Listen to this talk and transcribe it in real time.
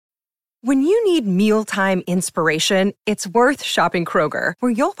When you need mealtime inspiration, it's worth shopping Kroger,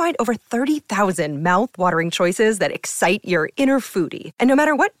 where you'll find over 30,000 mouth-watering choices that excite your inner foodie. And no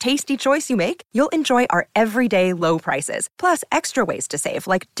matter what tasty choice you make, you'll enjoy our everyday low prices, plus extra ways to save,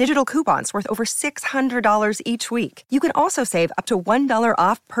 like digital coupons worth over $600 each week. You can also save up to $1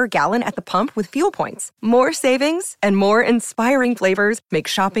 off per gallon at the pump with fuel points. More savings and more inspiring flavors make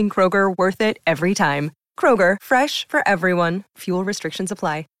shopping Kroger worth it every time. Kroger, fresh for everyone. Fuel restrictions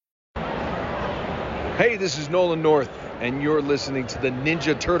apply. Hey, this is Nolan North, and you're listening to the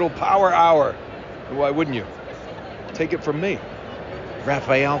Ninja Turtle Power Hour. Why wouldn't you? Take it from me.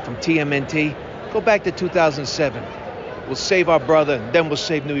 Raphael from TMNT. Go back to 2007. We'll save our brother, and then we'll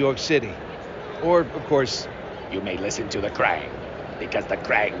save New York City. Or, of course, you may listen to the Krang, because the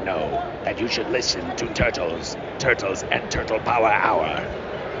Krang know that you should listen to Turtles and Turtle Power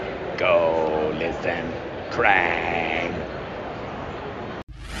Hour. Go listen, Krang.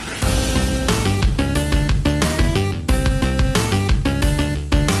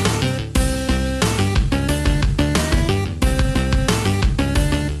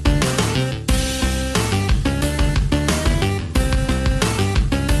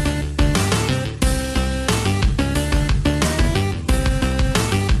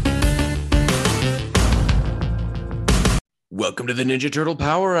 Welcome to the Ninja Turtle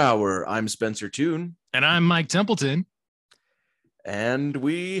Power Hour. I'm Spencer Toon. And I'm Mike Templeton. And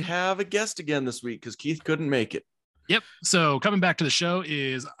we have a guest again this week because Keith couldn't make it. Yep. So coming back to the show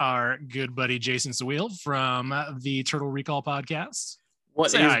is our good buddy Jason Sawil from the Turtle Recall podcast.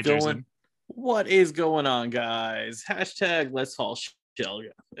 What is going on, guys? Hashtag Let's Haul Shell,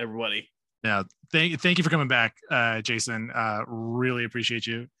 everybody. Yeah. Thank you for coming back, Jason. Really appreciate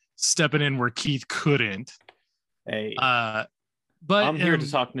you stepping in where Keith couldn't. Hey, but I'm here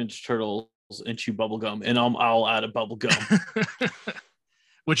to talk Ninja Turtles and chew bubblegum, and I'm all out of bubblegum.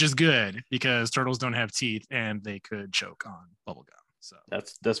 Which is good because turtles don't have teeth and they could choke on bubblegum. So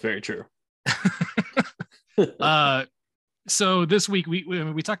that's very true. So this week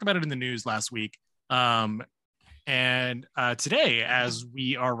we talked about it in the news last week. And today, as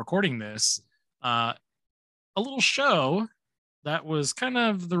we are recording this, a little show that was kind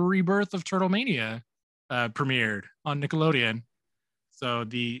of the rebirth of Turtle Mania premiered on Nickelodeon. So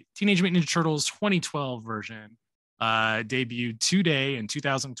the Teenage Mutant Ninja Turtles 2012 version debuted today in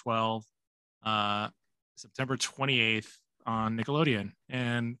 2012, September 28th on Nickelodeon.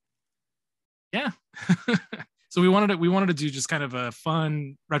 And yeah, so we wanted to do just kind of a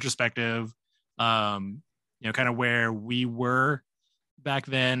fun retrospective, kind of where we were back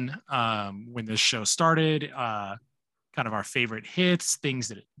then when this show started, kind of our favorite hits, things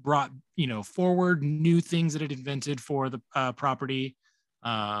that it brought, forward, new things that it invented for the property.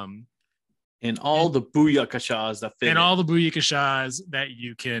 And all the booyakashas that fit. And all the booyakashas that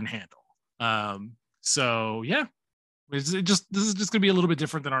you can handle. So yeah, this is just going to be a little bit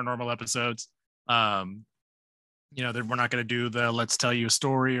different than our normal episodes. We're not going to do the let's tell you a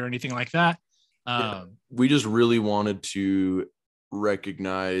story or anything like that. We just really wanted to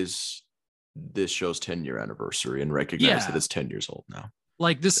recognize this show's 10-year anniversary and recognize that it's 10 years old now.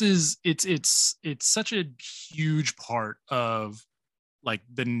 Like this is it's such a huge part of like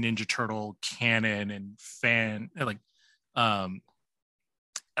the Ninja Turtle canon and fan, like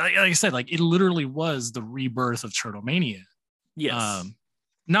I said, like it literally was the rebirth of Turtle Mania. Yes.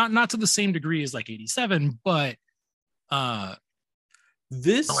 Not to the same degree as like 87, but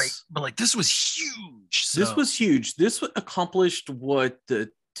this was huge. This was huge. This accomplished what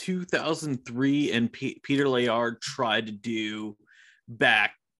the 2003 and Peter Layard tried to do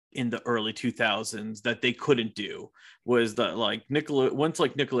back in the early 2000s that they couldn't do. Was that like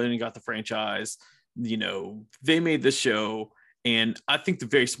Nickelodeon got the franchise, they made this show, and I think the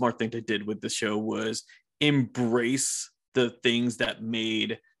very smart thing they did with the show was embrace the things that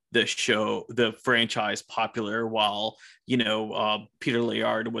made the franchise popular, while Peter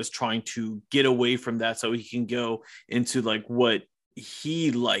Layard was trying to get away from that so he can go into like what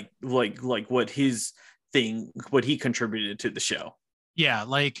he like what his thing, what he contributed to the show. Yeah,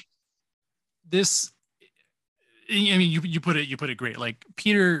 like this. I mean, you put it great. Like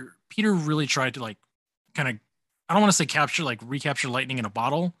Peter really tried to like kind of, I don't want to say recapture lightning in a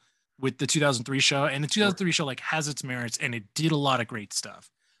bottle with the 2003 show, and the 2003 show like has its merits and it did a lot of great stuff.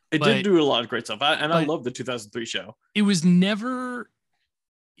 It did do a lot of great stuff, I love the 2003 show. It was never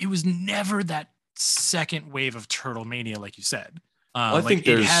that second wave of Turtle Mania, like you said. I think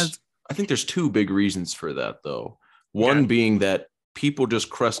there's two big reasons for that, though. One being that people just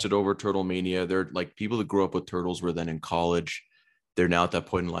crested over Turtle Mania. They're like people that grew up with Turtles were then in college. They're now at that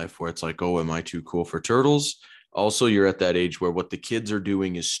point in life where it's like, oh, am I too cool for Turtles? Also, you're at that age where what the kids are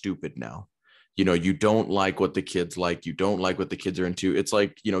doing is stupid now. You don't like what the kids like. You don't like what the kids are into. It's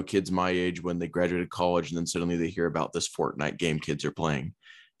like, kids my age when they graduated college and then suddenly they hear about this Fortnite game kids are playing.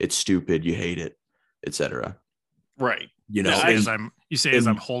 It's stupid. You hate it, etc. Right. You say as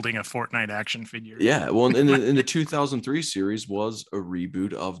I'm holding a Fortnite action figure. Yeah. Well, in the 2003 series was a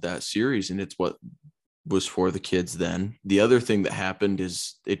reboot of that series, and it's what was for the kids then. The other thing that happened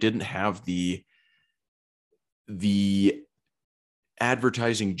is it didn't have the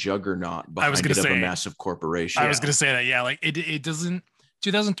advertising juggernaut behind it of a massive corporation. I was going to say that. Yeah. Like it doesn't,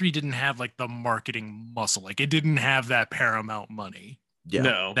 2003 didn't have like the marketing muscle. Like it didn't have that Paramount money. Yeah.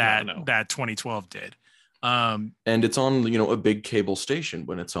 No. That 2012 did. And it's on, a big cable station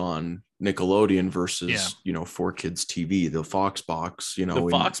when it's on Nickelodeon versus, 4Kids TV, the Fox box, the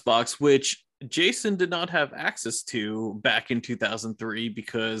Fox box, which Jason did not have access to back in 2003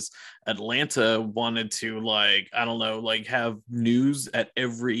 because Atlanta wanted to have news at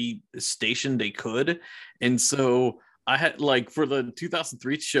every station they could. And so I had for the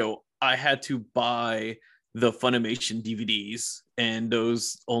 2003 show, I had to buy the Funimation DVDs, and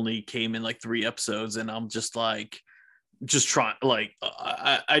those only came in 3 episodes. And I'm just I just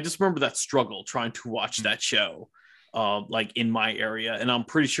remember that struggle trying to watch that show. In my area, and I'm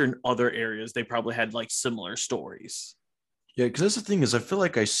pretty sure in other areas they probably had similar stories. Yeah, because that's the thing is I feel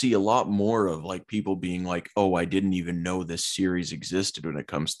like I see a lot more of people being like, oh, I didn't even know this series existed when it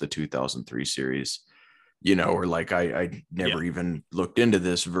comes to the 2003 series, or I never even looked into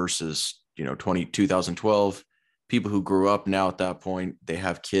this versus 2012 people who grew up now at that point, they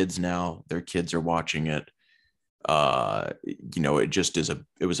have kids now, their kids are watching it. It just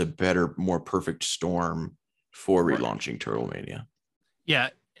it was a better, more perfect storm for relaunching Turtle Mania. Yeah,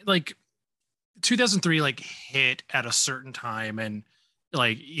 2003 hit at a certain time, and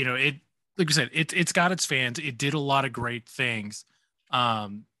it, like I said, it's got its fans. It did a lot of great things,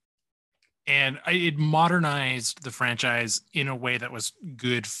 and it modernized the franchise in a way that was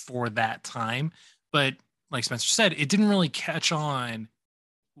good for that time. But like Spencer said, it didn't really catch on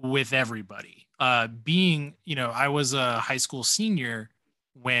with everybody. Being I was a high school senior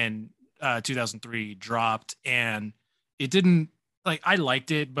when 2003 dropped, and it didn't I liked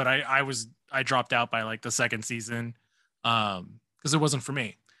it, but I dropped out by the second season because it wasn't for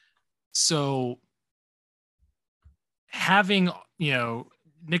me. So having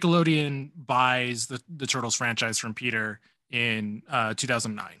Nickelodeon buys the Turtles franchise from Peter in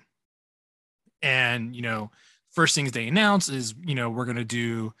 2009, and first things they announce is we're gonna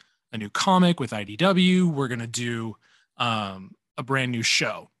do a new comic with IDW, we're gonna do a brand new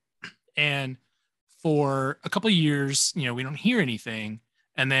show. And for a couple of years, we don't hear anything.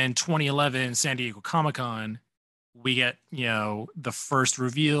 And then 2011, San Diego Comic-Con, we get, the first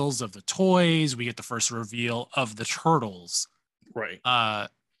reveals of the toys. We get the first reveal of the Turtles. Right.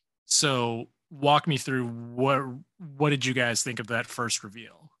 So walk me through what did you guys think of that first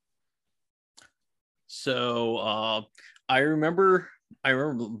reveal? So I remember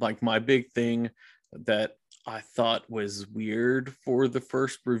my big thing that I thought was weird for the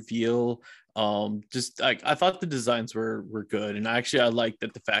first reveal. I thought the designs were good, and I liked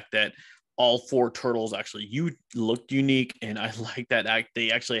that the fact that all 4 turtles actually looked unique, and I like that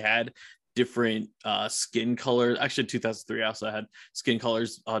they actually had different skin colors. Actually, 2003 also had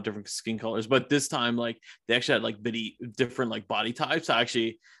different skin colors, but this time they actually had very different different body types. I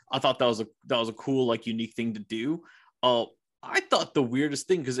thought that was a cool unique thing to do. I thought the weirdest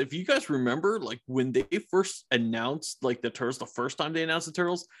thing, because if you guys remember, when they first announced the Turtles, the first time they announced the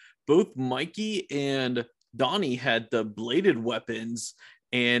Turtles, both Mikey and Donnie had the bladed weapons,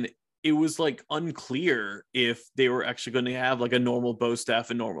 and it was unclear if they were actually going to have a normal bow staff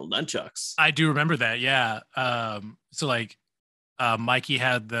and normal nunchucks. I do remember that, yeah. So Mikey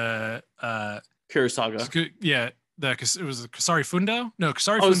had the Kurosaga. Yeah, it was the Kasari Fundo. No,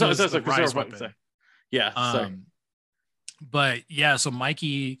 Kasari Fundo is the Rise weapon. Yeah. But yeah, so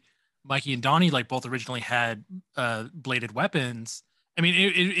Mikey and Donnie both originally had bladed weapons. I mean,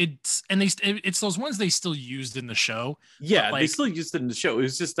 it's those ones they still used in the show. Yeah, they still used it in the show. It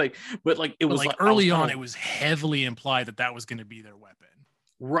was just it was early on. It was heavily implied that was going to be their weapon.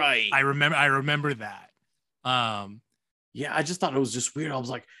 Right. I remember that. Yeah, I just thought it was just weird. I was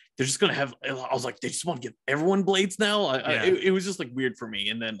like, they're just gonna have. I was like, they just want to give everyone blades now. It was just weird for me.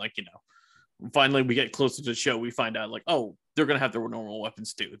 And then finally we get closer to the show, we find out oh, they're gonna have their normal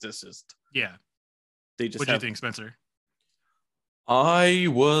weapons too. It's just they just. What do you think, Spencer? I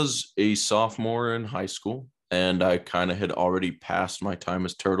was a sophomore in high school, and I kind of had already passed my time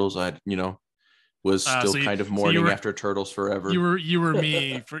as Turtles. I had was still kind of mourning after Turtles Forever. You were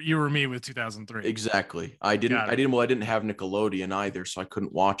me with 2003. Exactly. I didn't have Nickelodeon either, so I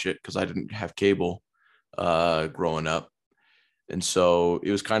couldn't watch it because I didn't have cable growing up. And so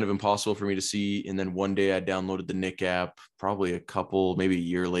it was kind of impossible for me to see. And then one day I downloaded the Nick app, probably maybe a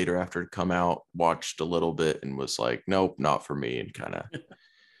year later after it come out, watched a little bit and was like, nope, not for me. And kind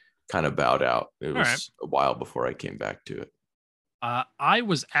of bowed out. It was a while before I came back to it. I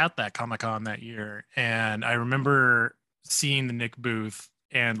was at that Comic-Con that year, and I remember seeing the Nick booth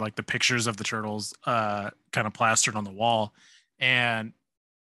and like the pictures of the Turtles kind of plastered on the wall. And,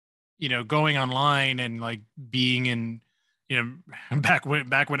 going online and like being in, back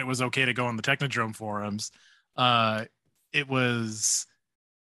when it was okay to go on the Technodrome forums,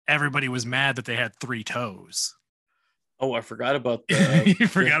 everybody was mad that they had 3 toes. Oh, I forgot about the. You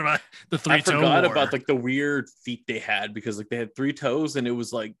forgot about the 3 toe. I forgot about like the weird feet they had, because like they had 3 toes and it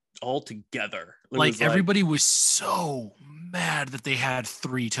was like all together. Like everybody was so mad that they had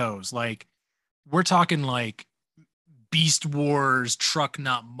 3 toes. Like we're talking like Beast Wars truck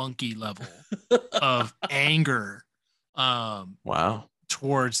not monkey level of anger. Wow.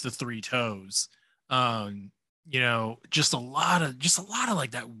 Towards the 3 toes. Just a lot of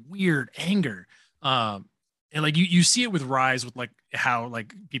like that weird anger. And like you see it with Rise, with like how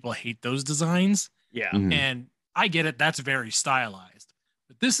like people hate those designs. Yeah. Mm-hmm. And I get it. That's very stylized.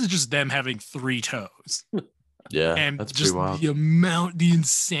 But this is just them having 3 toes. Yeah. And that's just pretty wild. the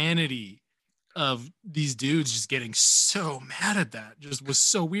insanity of these dudes just getting so mad at that just was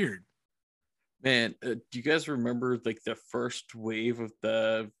so weird. Man, do you guys remember like the first wave of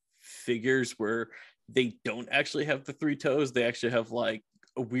the figures where they don't actually have the 3 toes? They actually have like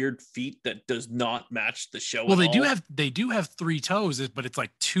a weird feet that does not match the show. Well, they do have 3 toes, but it's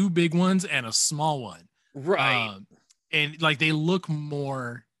like 2 big ones and a small one. Right. And like they look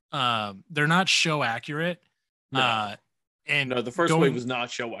more they're not show accurate. No. No, the first wave was not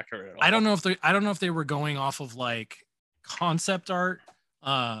show accurate at all. I don't know if they were going off of like concept art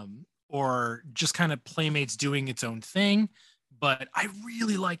or just kind of Playmates doing its own thing. But I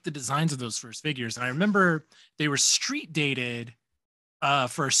really liked the designs of those first figures. And I remember they were street dated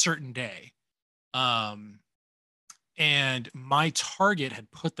for a certain day. And my Target had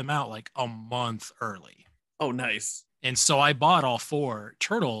put them out like a month early. Oh, nice. And so I bought all 4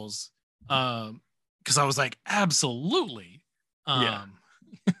 Turtles because I was like, absolutely.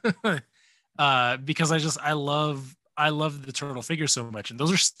 Because I love the Turtle figures so much. And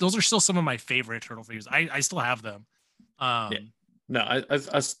those are still some of my favorite Turtle figures. I still have them. No, I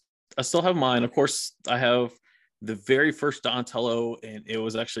still have mine. Of course, I have the very first Donatello, and it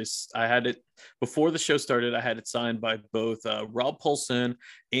was actually, I had it before the show started. I had it signed by both Rob Paulsen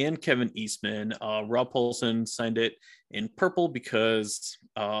and Kevin Eastman. Rob Paulsen signed it in purple because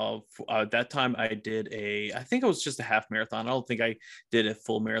that time I think it was just a half marathon. I don't think I did a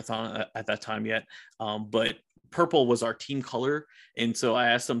full marathon at that time yet. But purple was our team color, and so I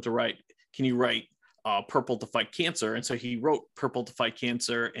asked him to write. Can you write purple to fight cancer? And so he wrote purple to fight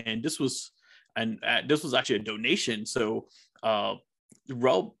cancer, and this was actually a donation. So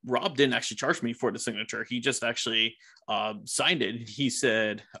Rob didn't actually charge me for the signature. He just actually signed it. He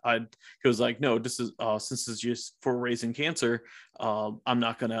said, he was like, no, this is since it's just for raising cancer, I'm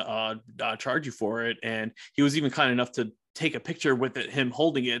not gonna charge you for it. And he was even kind enough to take a picture with him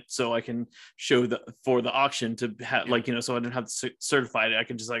holding it, so I can show for the auction to have, like, so I didn't have to certify it. I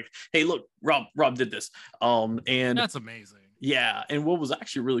can just like, hey, look, Rob did this. And that's amazing. Yeah. And what was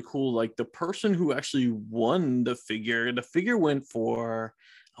actually really cool, like the person who actually won the figure went for,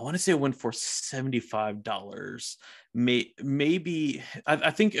 I want to say it went for $75. Maybe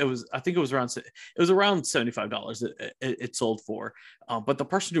I think it was around $75 it sold for. But the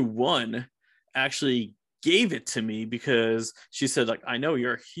person who won actually gave it to me because she said, like, I know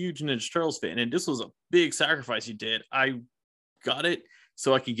you're a huge Ninja Turtles fan, and this was a big sacrifice you did. I got it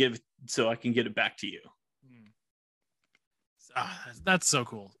so I can get it back to you. That's so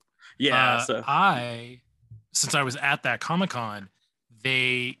cool. Yeah. Since I was at that Comic-Con,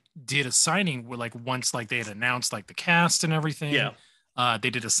 they did a signing where, like, once like they had announced like the cast and everything. Yeah.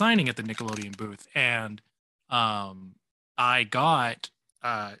 They did a signing at the Nickelodeon booth, and I got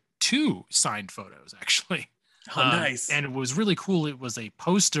 2 signed photos actually. Oh, nice. And it was really cool. It was a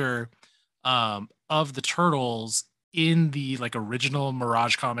poster of the Turtles in the like original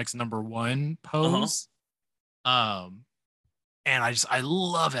Mirage Comics #1 pose. And I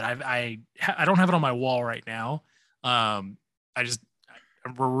love it. I don't have it on my wall right now. We're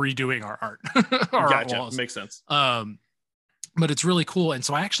redoing our art. Gotcha. Walls. Makes sense. But it's really cool. And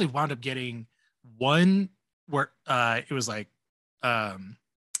so I actually wound up getting one where it was like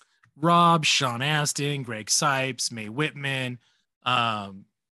Rob, Sean Astin, Greg Sipes, Mae Whitman, um,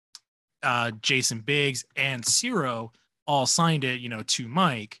 Jason Biggs, and Ciro all signed it, to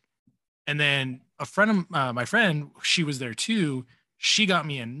Mike. And then a friend of my friend, she was there too. She got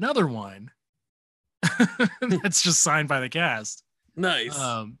me another one that's just signed by the cast. Nice.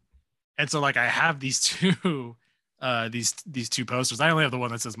 And so like I have these two these two posters. I only have the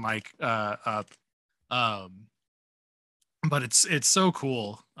one that says Mike up. But it's so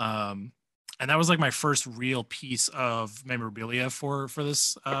cool. And that was like my first real piece of memorabilia for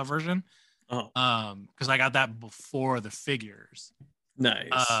this version. Oh. Because I got that before the figures.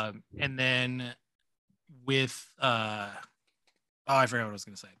 Nice. And then with I forgot what I was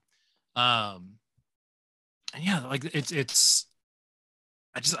gonna say. And yeah, like it's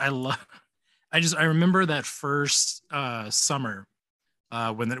I remember that first summer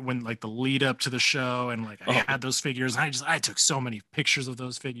when like the lead up to the show, and like I had those figures. I took so many pictures of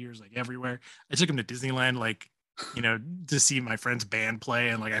those figures like everywhere. I took them to Disneyland, like, to see my friend's band play,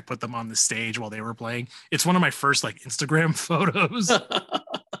 and like I put them on the stage while they were playing. It's one of my first like Instagram photos.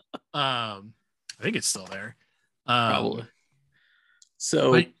 I think it's still there. Probably.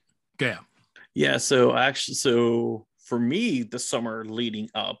 So yeah. So for me, the summer leading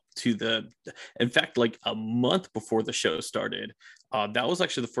up to in fact, like a month before the show started, that was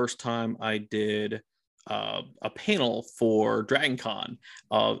actually the first time I did a panel for Dragon Con.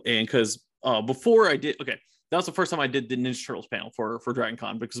 And because before I did, that was the first time I did the Ninja Turtles panel for Dragon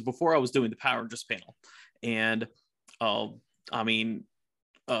Con, because before I was doing the Power Rangers panel. And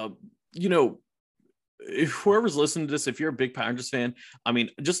if whoever's listening to this, if you're a big Power Rangers fan,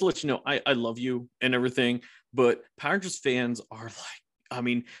 just to let you know, I love you and everything, but Power Rangers fans are like,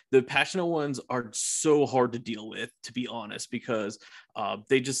 the passionate ones are so hard to deal with, to be honest, because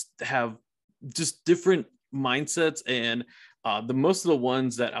they just have just different mindsets. And most of the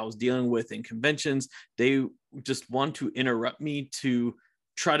ones that I was dealing with in conventions, they just want to interrupt me to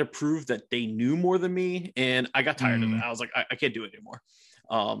try to prove that they knew more than me. And I got tired of it. I was like, I can't do it anymore.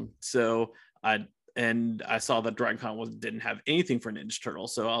 So I saw that Dragon Con didn't have anything for Ninja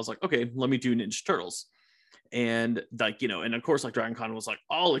Turtles. So I was like, okay, let me do Ninja Turtles. And like, and of course, like Dragon Con was like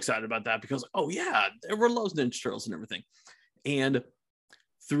all excited about that, because, oh yeah, everyone loves Ninja Turtles and everything. And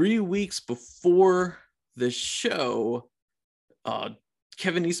 3 weeks before the show,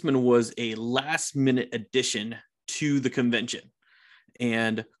 Kevin Eastman was a last minute addition to the convention.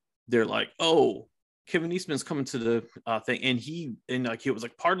 And they're like, oh, Kevin Eastman's coming to the thing. And he was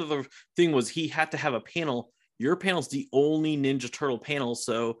like, part of the thing was he had to have a panel. Your panel's the only Ninja Turtle panel.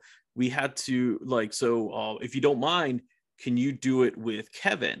 So we had to if you don't mind, can you do it with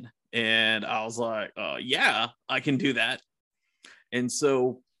Kevin? And I was like, yeah, I can do that. And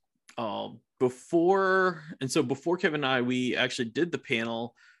so before Kevin and I, we actually did the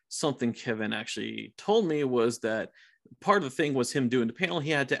panel, something Kevin actually told me was that part of the thing was him doing the panel.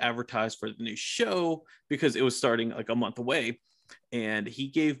 He had to advertise for the new show because it was starting like a month away. And he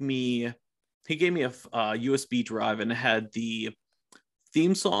gave me a USB drive, and it had the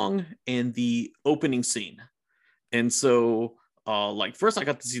theme song and the opening scene. And so first I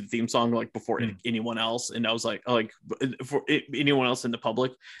got to see the theme song like before anyone else, and I was like for anyone else in the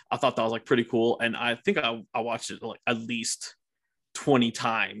public, I thought that was like pretty cool. And I think I watched it like at least 20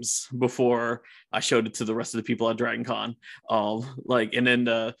 times before I showed it to the rest of the people at Dragon Con. I like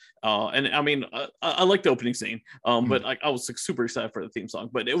the opening scene, but like I was like super excited for the theme song.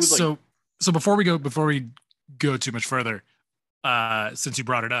 But it was so before we go too much further, since you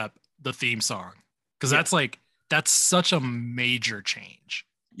brought it up, the theme song, because that's such a major change.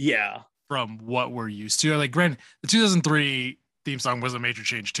 Yeah. From what we're used to. Like, granted, the 2003 theme song was a major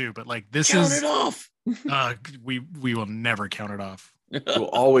change too, but like this count it off. We will never count it off. We'll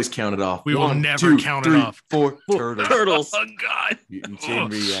always count it off. We will never count it off. 4 turtles. Turtles. Oh God. Mutant chain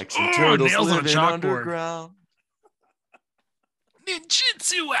reaction. Turtles nails on a living chalkboard. underground.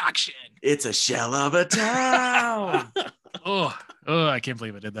 Ninjutsu action. It's a shell of a town. oh, I can't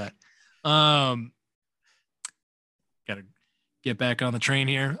believe I did that. Gotta get back on the train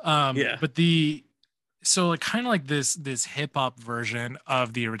here. Yeah. But so like kind of like this hip hop version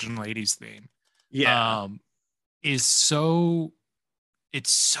of the original 80s theme. Yeah. It's so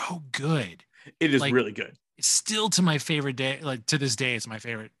good. It is like, really good. It's still to my favorite day. Like to this day, it's my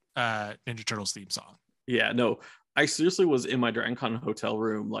favorite Ninja Turtles theme song. Yeah, no, I seriously was in my Dragon Con hotel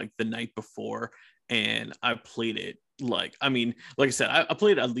room like the night before, and I played it like I said, I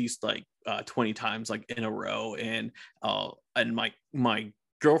played it at least like 20 times like in a row, and my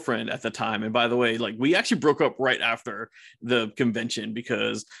girlfriend at the time, and by the way, like we actually broke up right after the convention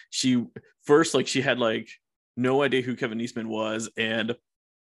because she had like no idea who Kevin Eastman was, and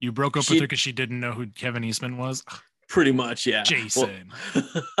You broke up with her because she didn't know who Kevin Eastman was. Pretty much, yeah. Jason.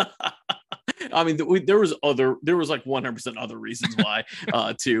 Well, I mean, there was like 100% other reasons why,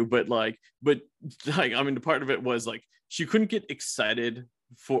 too. But like, I mean, the part of it was like she couldn't get excited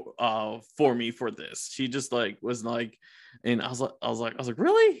for me for this. She just like was like, and I was like,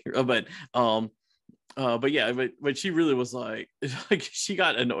 really? But yeah, but she really was like she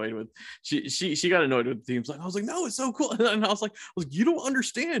got annoyed with she got annoyed with the themes. Like I was like, no, it's so cool, and I was like, you don't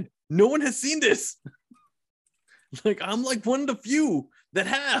understand. No one has seen this. Like I'm like one of the few that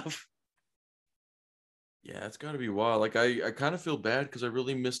have. Yeah, it's got to be wild. Like I kind of feel bad because I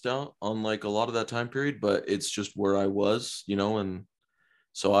really missed out on like a lot of that time period, but it's just where I was, and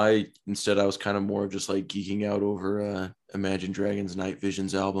so I was kind of more of just like geeking out over Imagine Dragons Night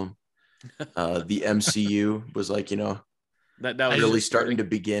Visions album. The MCU was like, that was really starting to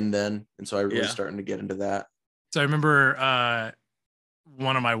begin then, and so I really starting to get into that. So I remember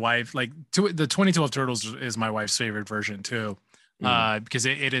one of my wife, like the 2012 Turtles is my wife's favorite version too. Because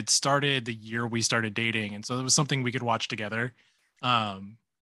it had started the year we started dating, and so it was something we could watch together.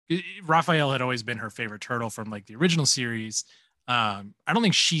 Raphael had always been her favorite turtle from like the original series. I don't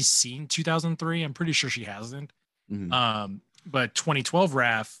think she's seen 2003. I'm pretty sure she hasn't. But 2012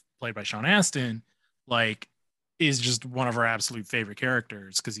 Raph, played by Sean Astin, like is just one of our absolute favorite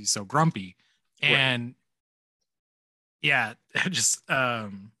characters because he's so grumpy. And yeah, just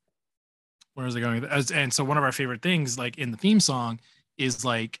where is it going? And so one of our favorite things, like in the theme song, is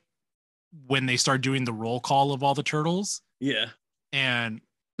like when they start doing the roll call of all the turtles. Yeah. And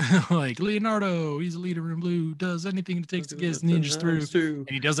like Leonardo, he's a leader in blue, does anything it takes to get his ninjas through. And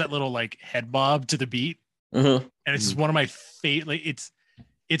he does that little like head bob to the beat. And it's just one of my favorite. Like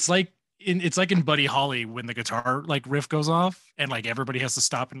it's like in Buddy Holly when the guitar like riff goes off and like everybody has to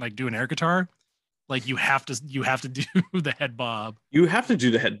stop and like do an air guitar. Like you have to do the head bob. You have to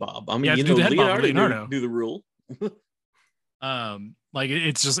do the head bob. I mean, Leonardo knew the rule. Like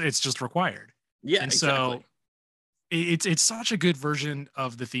it's just required. Yeah, and exactly. So it's such a good version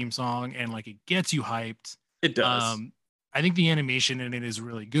of the theme song, and like it gets you hyped. It does. I think the animation in it is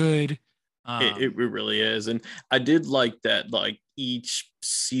really good. It really is, and I did like that. Like each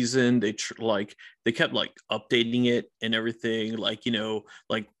season, they kept like updating it and everything. Like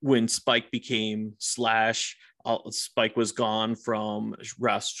like when Spike became Slash, Spike was gone from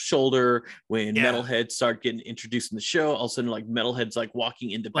Raph's shoulder. When Metalhead started getting introduced in the show, all of a sudden like Metalhead's like walking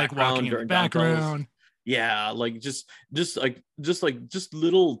in the background during background. Yeah, like just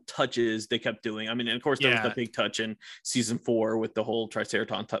little touches they kept doing. I mean, and of course there was the big touch in season 4 with the whole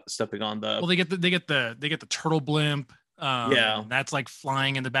Triceratops stepping on the. Well, they get the turtle blimp. That's like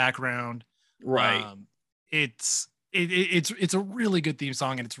flying in the background. Right. It's a really good theme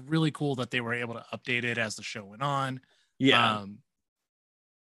song, and it's really cool that they were able to update it as the show went on. Yeah.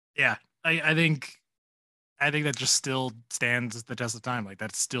 I think that just still stands the test of time. Like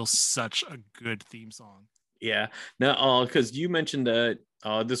that's still such a good theme song. Yeah. Now, because you mentioned that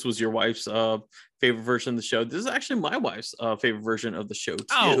this was your wife's favorite version of the show. This is actually my wife's favorite version of the show too.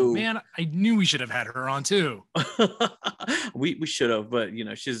 Oh man, I knew we should have had her on too. we should have, but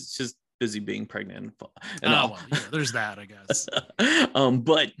she's busy being pregnant. There's that, I guess.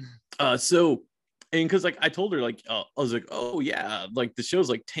 So. And because like I told her, like I was like, oh yeah, like the show's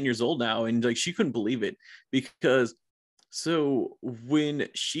like 10 years old now, and like she couldn't believe it because so when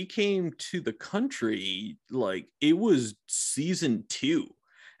she came to the country, like it was season 2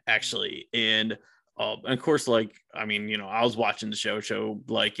 actually, and of course, like I mean, I was watching the show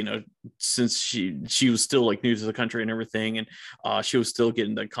like since she was still like new to the country and everything, and she was still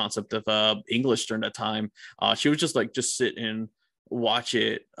getting the concept of English during that time. She was just sit and watch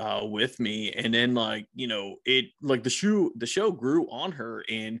it with me, and then it like the show grew on her,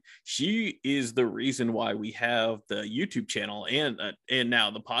 and she is the reason why we have the YouTube channel and now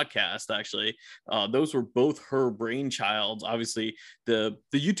the podcast. Actually, those were both her brainchilds. Obviously, the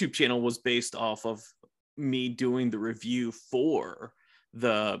YouTube channel was based off of me doing the review for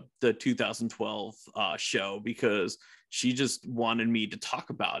the 2012 show because she just wanted me to talk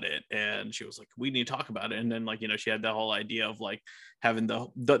about it, and she was like, we need to talk about it. And then she had that whole idea of like having the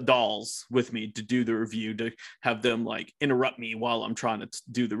dolls with me to do the review, to have them like interrupt me while I'm trying to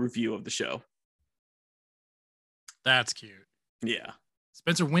do the review of the show. That's cute. Yeah.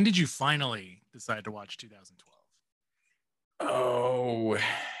 Spencer, when did you finally decide to watch 2012? Oh,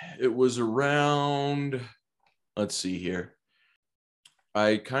 it was around, let's see here.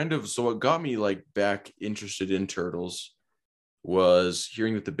 So what got me like back interested in Turtles was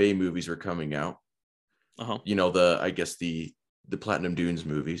hearing that the Bay movies were coming out. The Platinum Dunes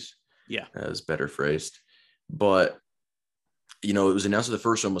movies. Yeah. As better phrased. But it was announced that the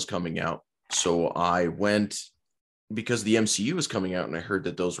first one was coming out. So I went because the MCU was coming out and I heard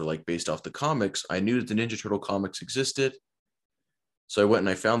that those were like based off the comics. I knew that the Ninja Turtle comics existed. So I went and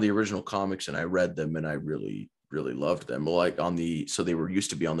I found the original comics and I read them and I really, really loved them. Like so they were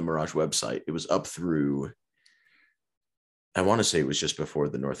used to be on the Mirage website. It was up through, I want to say it was just before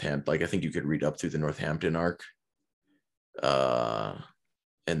the Northampton. Like I think you could read up through the Northampton arc.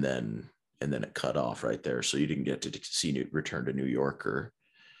 And then it cut off right there. So you didn't get to see Return to New York or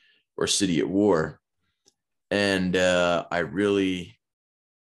City at War. And I really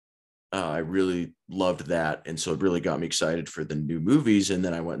loved that. And so it really got me excited for the new movies. And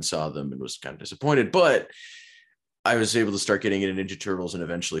then I went and saw them and was kind of disappointed, but I was able to start getting into Ninja Turtles and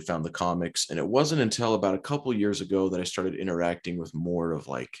eventually found the comics. And it wasn't until about a couple years ago that I started interacting with more of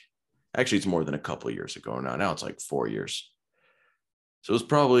like, actually it's more than a couple of years ago now. Now it's like 4 years. So it was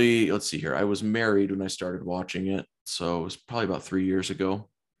probably, let's see here. I was married when I started watching it. So it was probably about 3 years ago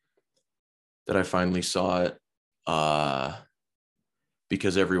that I finally saw it.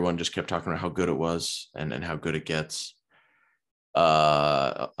 Because everyone just kept talking about how good it was and how good it gets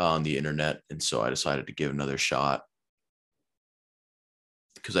on the internet. And so I decided to give another shot.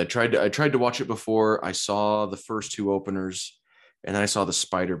 Because I tried to watch it before. I saw the first two openers. And then I saw the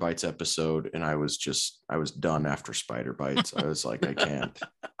Spider Bites episode and I was done after Spider Bites. I was like, I can't.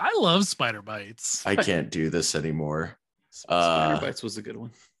 I love Spider Bites. I can't do this anymore. Spider Bites was a good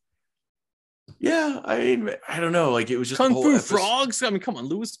one. Yeah, I mean, I don't know. Like it was just Kung Fu Frogs. I mean, come on,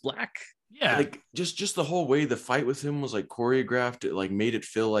 Lewis Black. Yeah, like just the whole way the fight with him was like choreographed. It like made it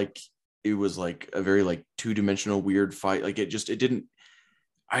feel like it was like a very like 2-dimensional weird fight. Like it didn't.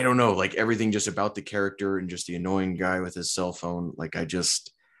 I don't know, like everything just about the character and just the annoying guy with his cell phone. Like I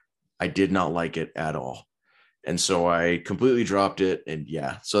did not like it at all. And so I completely dropped it. And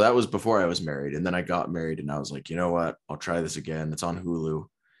yeah, so that was before I was married. And then I got married and I was like, you know what? I'll try this again. It's on Hulu.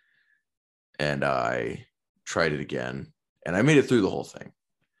 And I tried it again and I made it through the whole thing.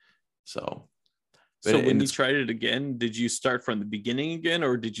 So when you tried it again, did you start from the beginning again?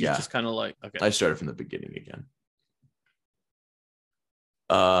 Or did you just kind of like, okay. I started from the beginning again.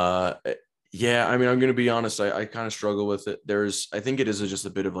 Yeah, I mean, I'm going to be honest. I kind of struggle with it. I think it is just a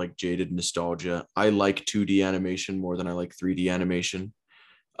bit of like jaded nostalgia. I like 2D animation more than I like 3D animation.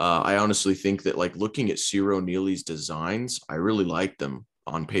 I honestly think that like looking at Ciro Neely's designs, I really like them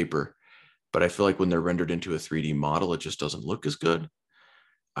on paper, but I feel like when they're rendered into a 3D model, it just doesn't look as good.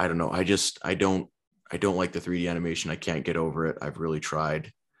 I don't know. I don't like the 3D animation. I can't get over it. I've really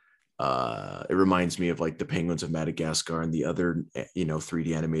tried. It reminds me of like the Penguins of Madagascar and the other,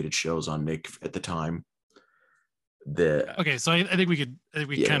 3D animated shows on Nick at the time. Okay, so I think we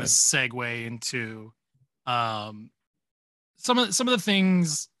kind of segue into some of the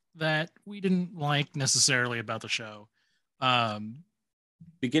things that we didn't like necessarily about the show.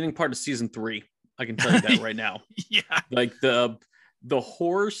 Beginning part of season 3, I can tell you that right now. Yeah, like the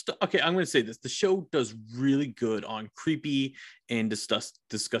horror stuff. Okay, I'm going to say this. The show does really good on creepy and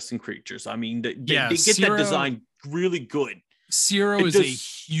disgusting creatures. I mean, they get that design really good. Ciro is a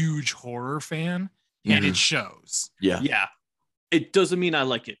huge horror fan, and it shows. Yeah. It doesn't mean I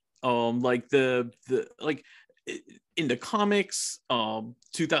like it. Like the in the comics,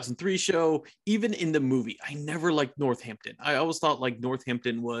 2003 show, even in the movie, I never liked Northampton. I always thought like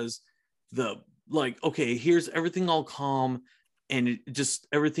Northampton was okay, here's everything all calm. And it just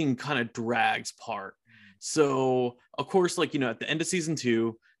everything kind of drags part. So of course, like, at the end of season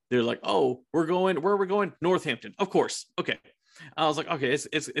 2, they're like, oh, where are we going? Northampton. Of course. Okay. I was like, okay,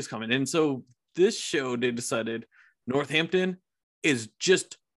 it's coming. And so this show, they decided Northampton is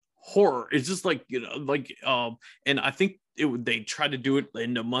just horror. It's just like, and I think they tried to do it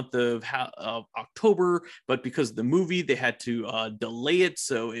in the month of October, but because of the movie, they had to delay it.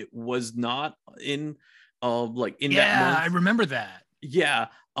 So it was not in that month. Yeah, I remember that. Yeah.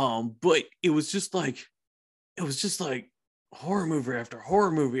 But it was just like horror movie after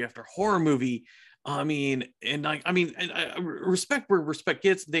horror movie after horror movie. I mean, and I respect where respect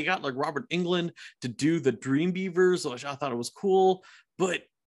gets. They got like Robert Englund to do the Dream Beavers, which I thought it was cool, but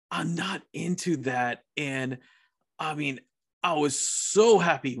I'm not into that. And I mean, I was so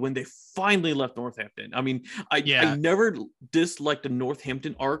happy when they finally left Northampton. I mean, I never disliked the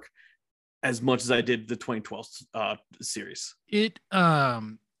Northampton arc as much as I did the 2012 series. It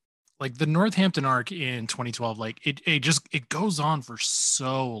like the Northampton arc in 2012, like it goes on for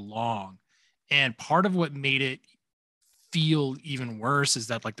so long. And part of what made it feel even worse is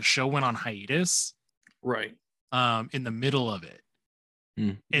that like the show went on hiatus. Right. In the middle of it.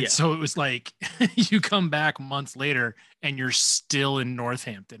 And so it was like you come back months later and you're still in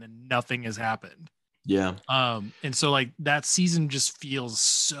Northampton and nothing has happened. Yeah. And so like that season just feels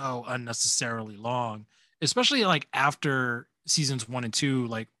so unnecessarily long, especially like after seasons 1 and 2,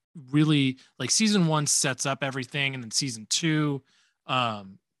 like really like season 1 sets up everything, and then season 2,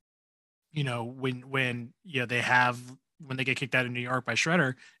 um, when when they get kicked out of New York by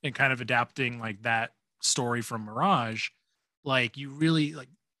Shredder and kind of adapting like that story from Mirage, like you really like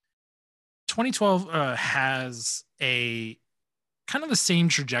 2012 has a kind of the same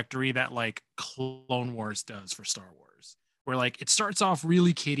trajectory that like Clone Wars does for Star Wars, where like it starts off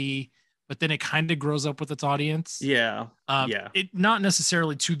really kiddie, but then it kind of grows up with its audience. Yeah. Yeah. It not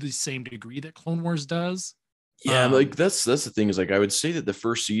necessarily to the same degree that Clone Wars does. Yeah, like that's the thing is like I would say that the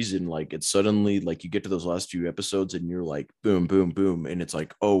first season, like it's suddenly like you get to those last few episodes and you're like boom, boom, boom, and it's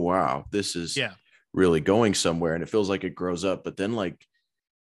like, oh wow, this is really going somewhere, and it feels like it grows up. But then like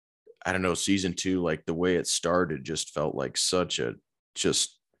I don't know, season 2, like the way it started just felt like such a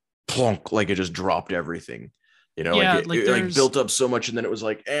just plunk, like it just dropped everything. Like it like built up so much, and then it was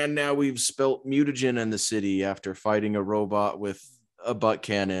like, and now we've spelt mutagen in the city after fighting a robot with a butt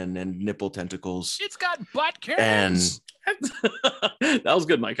cannon and nipple tentacles. It's got butt cannons. And that was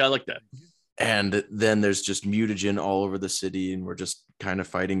good, Mike. I like that. And then there's just mutagen all over the city, and we're just kind of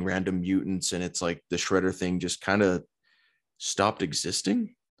fighting random mutants, and it's like the Shredder thing just kind of stopped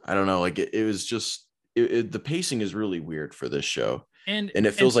existing. I don't know, like it was just the pacing is really weird for this show, and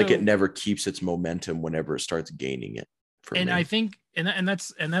it feels like it never keeps its momentum whenever it starts gaining it. And me. I think and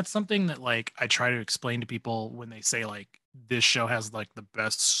that's something that like I try to explain to people when they say like this show has like the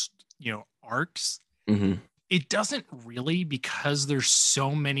best arcs. Mm-hmm. It doesn't really, because there's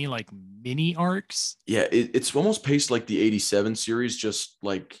so many like mini arcs. Yeah, it's almost paced like the 87 series, just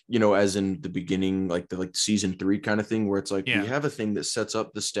like as in the beginning, like the season 3 kind of thing, where it's like we have a thing that sets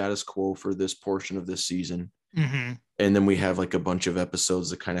up the status quo for this portion of this season, mm-hmm. and then we have like a bunch of episodes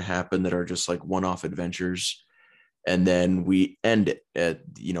that kind of happen that are just like one-off adventures. And then we end it at,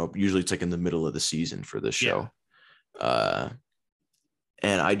 usually it's like in the middle of the season for this show.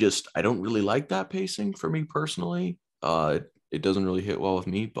 And I don't really like that pacing for me personally. It doesn't really hit well with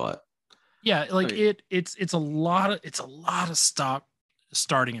me, but like it's a lot of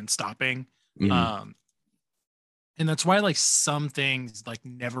starting and stopping. Mm-hmm. And that's why like some things like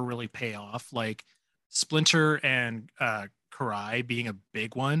never really pay off, like Splinter and Karai being a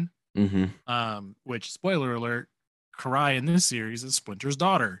big one. Mm-hmm. Which, spoiler alert, Karai in this series is Splinter's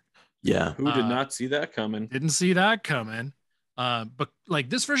daughter. Yeah. Who did not see that coming? Didn't see that coming. But like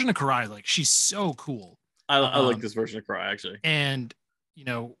this version of Karai, like she's so cool. I like this version of Karai actually. And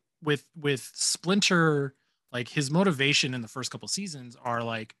with Splinter, like his motivation in the first couple seasons are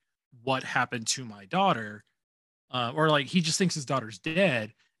like, what happened to my daughter? Or like he just thinks his daughter's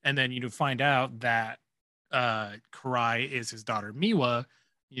dead, and then find out that Karai is his daughter Miwa.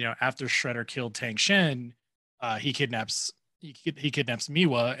 After Shredder killed Tang Shen, he kidnaps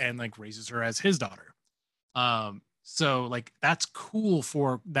Miwa and like raises her as his daughter. So like that's cool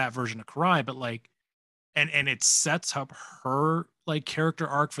for that version of Karai, but like and it sets up her like character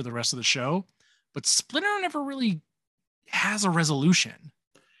arc for the rest of the show. But Splinter never really has a resolution.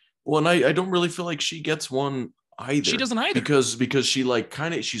 Well, and I don't really feel like she gets one either. She doesn't either. Because she like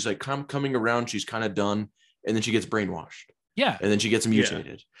she's like coming around, she's kind of done, and then she gets brainwashed. Yeah. And then she gets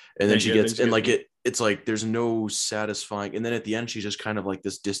mutated. And then she gets and like it's like there's no satisfying, and then at the end she's just kind of like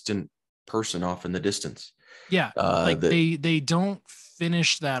this distant person off in the distance. Yeah. They don't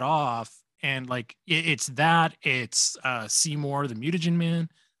finish that off, and like it's Seymour the mutagen man,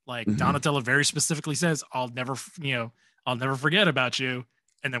 like Mm-hmm. Donatello very specifically says, I'll never forget about you,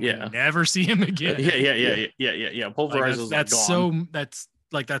 and then we never see him again. Yeah. Pulverize is that's gone. that's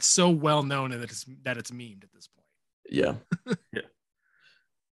so well known that it's memed at this point. Yeah.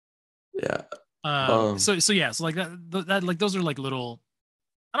 So like that like those are like little,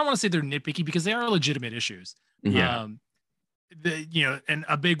 I don't want to say they're nitpicky because they are legitimate issues. Yeah. And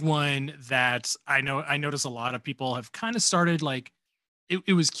a big one that I notice a lot of people have kind of started like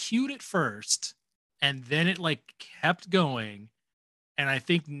it was cute at first, and then it like kept going. And I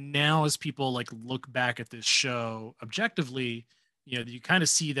think now as people like look back at this show objectively, you kind of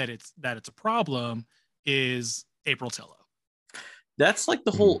see that it's a problem, is April Tillo. That's like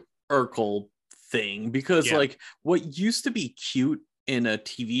the whole Urkel thing, because like what used to be cute in a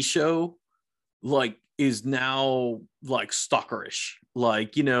TV show like is now like stalkerish,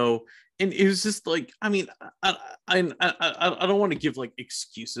 like and it was just like, I mean, I don't want to give like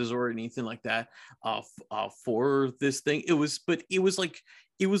excuses or anything like that for this thing. It was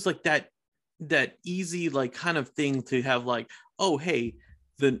like that easy like kind of thing to have, like, oh hey,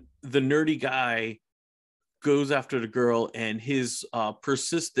 the nerdy guy goes after the girl, and his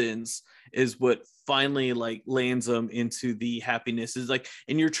persistence is what finally like lands him into the happiness. Is like,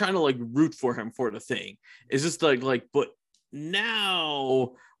 and you're trying to like root for him for the thing. It's just like, but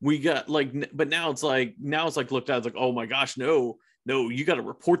now we got like, but now it's like looked at as like, oh my gosh, no, you got to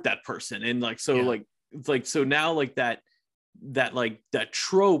report that person. And like, so like, it's like, so now like that like that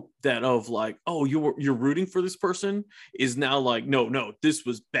trope that of like, oh, you're rooting for this person is now like, no, this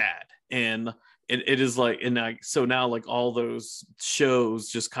was bad. And it is like, and like, so now like all those shows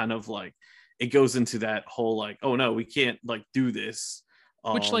just kind of like, it goes into that whole like, oh no, we can't like do this.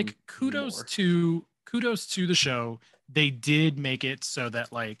 Which like kudos to the show. They did make it so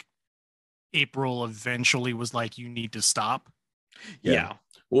that like April eventually was like, you need to stop. Yeah.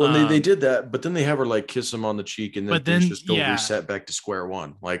 Well, and they did that, but then they have her like kiss him on the cheek, and then things just go reset back to square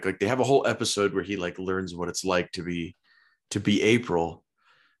one. Like they have a whole episode where he like learns what it's like to be April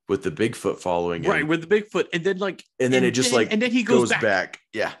with the Bigfoot following him. Right, with the Bigfoot, and then like, and then it just like, and then he goes back.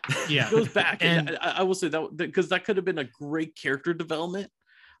 Yeah, goes back, and I will say that because that could have been a great character development.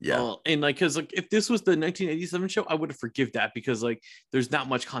 Yeah, and like, because like if this was the 1987 show, I would have forgive that because like there's not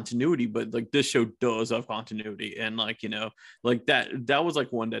much continuity, but like this show does have continuity, and like, you know, like that was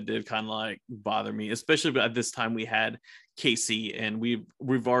like one that did kind of like bother me, especially at this time we had Casey, and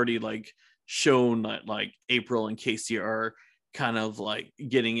we've already like shown that like April and Casey are kind of like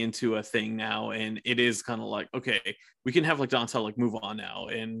getting into a thing now, and it is kind of like, okay, we can have like Dontel like move on now,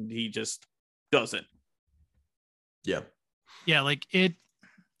 and he just doesn't. Yeah, like it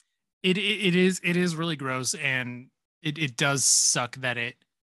is really gross, and it does suck that it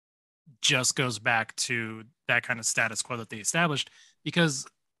just goes back to that kind of status quo that they established, because,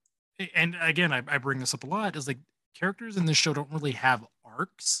 and again, I bring this up a lot, is like characters in this show don't really have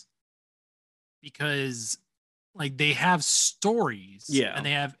arcs, because like they have stories, and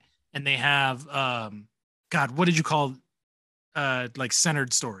they have God, what did you call like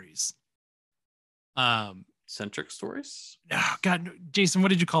centered stories? Centric stories? Oh, God, Jason, what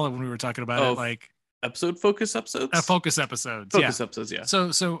did you call it when we were talking about it? Like focus episodes? Focus episodes. Focus episodes, yeah.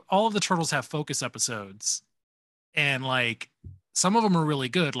 So all of the turtles have focus episodes, and like some of them are really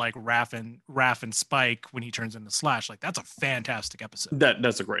good, like Raph and Spike when he turns into Slash. Like that's a fantastic episode.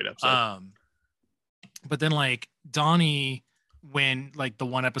 That's a great episode. But then like Donnie, when like the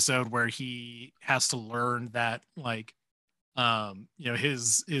one episode where he has to learn that like you know,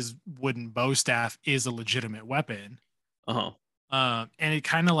 his wooden bow staff is a legitimate weapon. And it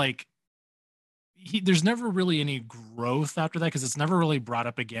kind of like there's never really any growth after that, because it's never really brought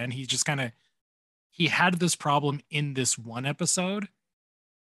up again. He just kind of he had this problem in this one episode,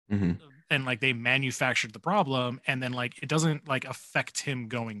 and like they manufactured the problem, and then like it doesn't like affect him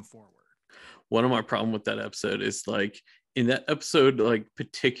going forward. One of my problem with that episode is like in that episode, like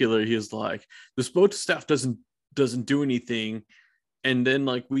particular, he is like, this bow staff doesn't do anything, and then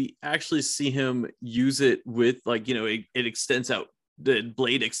like we actually see him use it with like, you know, it extends out, the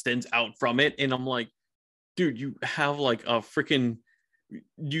blade extends out from it, and I'm like, dude, you have like a freaking,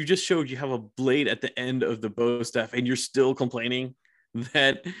 you just showed you have a blade at the end of the bow staff, and you're still complaining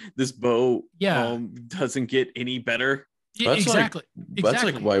that this bow doesn't get any better. Yeah, exactly. That's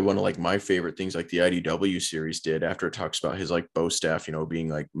like why one of like my favorite things like the IDW series did, after it talks about his like bow staff, you know, being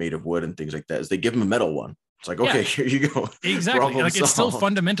like made of wood and things like that, is they give him a metal one. It's like, okay, here you go. Exactly. Like it's still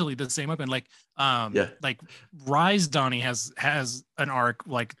fundamentally the same weapon. Like, like Rise Donnie has an arc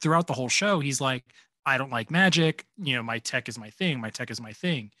like throughout the whole show. He's like, I don't like magic. You know, my tech is my thing. My tech is my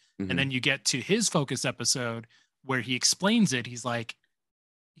thing. And then you get to his focus episode where he explains it. He's like,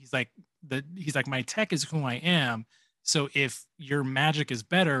 my tech is who I am. So if your magic is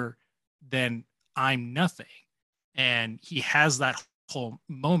better, then I'm nothing. And he has that whole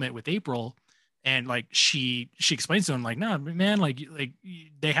moment with April, and like she explains to him like, no, man, like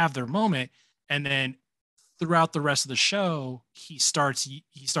they have their moment. And then throughout the rest of the show, he starts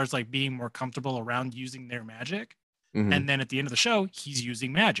like being more comfortable around using their magic. And then at the end of the show, he's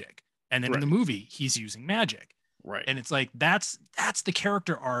using magic. And then in the movie, he's using magic. Right. And it's like, that's the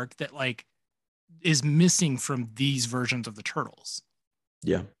character arc that like is missing from these versions of the Turtles.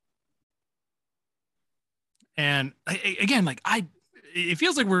 Yeah. And again, like it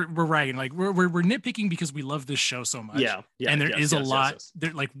feels like we're ragging, like we're nitpicking because we love this show so much. Yeah. And there is a lot.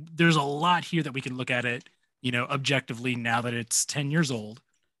 There, like there's a lot here that we can look at it, you know, objectively now that it's 10 years old,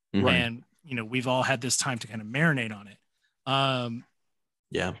 and you know we've all had this time to kind of marinate on it.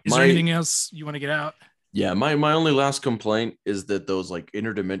 Is there anything else you want to get out? Yeah, my only last complaint is that those like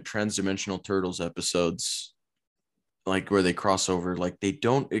transdimensional Turtles episodes, like where they cross over, like they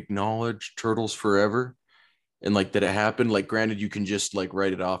don't acknowledge Turtles Forever. and like that it happened. Like, granted, you can just like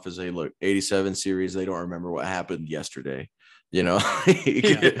write it off as a look 87 series. They don't remember what happened yesterday. You know,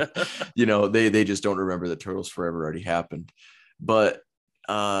 you know, they just don't remember that Turtles Forever already happened. But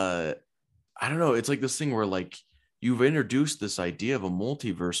I don't know. It's like this thing where like you've introduced this idea of a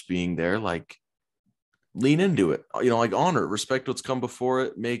multiverse being there, like lean into it, you know, like honor it, respect what's come before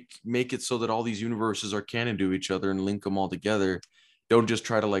it, make it so that all these universes are canon to each other and link them all together. Don't just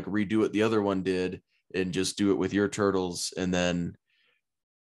try to like redo what the other one did and just do it with your turtles and then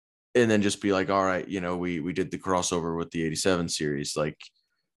just be like, all right, you know, we did the crossover with the 87 series. Like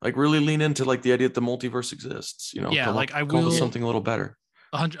really lean into like the idea that the multiverse exists, you know. Yeah, like I come up will with something a little better.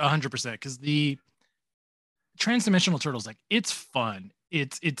 100%, because the Transdimensional Turtles, like, it's fun.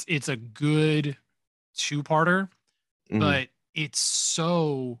 It's a good two-parter, but it's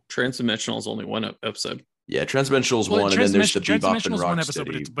so Transdimensional is only one episode. Yeah, Transdimensional is one, and then there's the Bebop and one episode,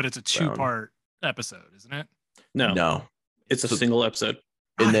 Rocksteady, but it's a two-part episode, isn't it? No, it's a single episode.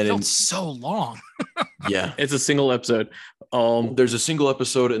 And then it felt so long. Yeah, it's a single episode. There's a single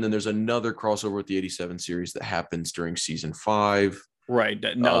episode, and then there's another crossover with the 87 series that happens during season 5. Right,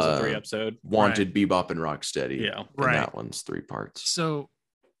 that was a 3 episode. Wanted, Bebop and Rocksteady. Yeah, and that one's 3 parts. So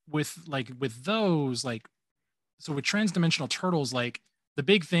with those, like, so with Transdimensional Turtles, like, the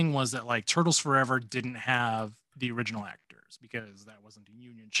big thing was that like Turtles Forever didn't have the original actors because that wasn't a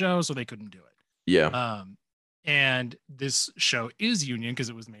union show, so they couldn't do it. Yeah. And this show is union because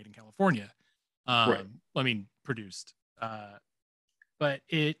it was made in California. I mean, produced. But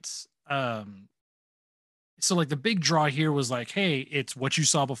it's so like the big draw here was like, hey, it's what you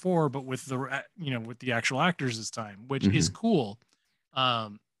saw before, but with the with the actual actors this time, which is cool. But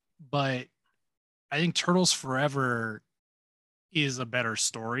I think Turtles Forever is a better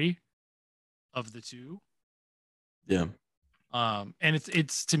story of the two. Yeah. And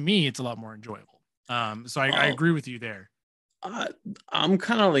it's to me, it's a lot more enjoyable. So I agree with you there. I'm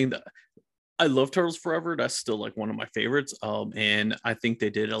kind of like that. I love Turtles Forever. That's still like one of my favorites. And I think they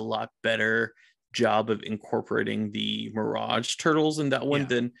did a lot better job of incorporating the Mirage Turtles in that one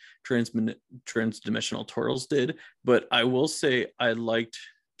than Transdimensional Turtles did. But I will say I liked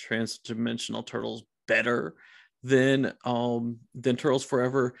Transdimensional Turtles better than Turtles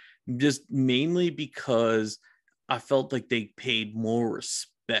Forever, just mainly because I felt like they paid more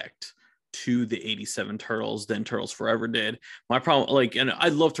respect to the 87 Turtles than Turtles Forever did. My problem, like, and I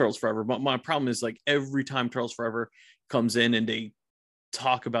love Turtles Forever, but my problem is like every time Turtles Forever comes in and they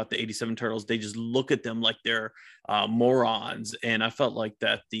talk about the 87 Turtles, they just look at them like they're morons. And I felt like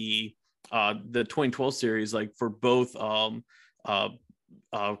that the 2012 series, like for both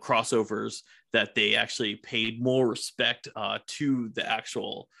crossovers, that they actually paid more respect to the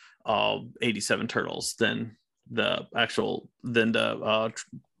actual 87 Turtles than the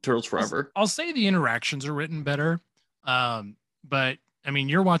Turtles Forever. I'll say the interactions are written better, but I mean,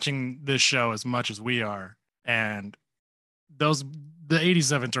 you're watching this show as much as we are, and the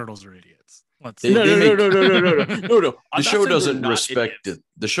 87 Turtles are idiots. No. The show doesn't respect it.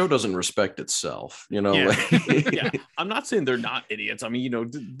 The show doesn't respect itself, you know. Yeah. I'm not saying they're not idiots. I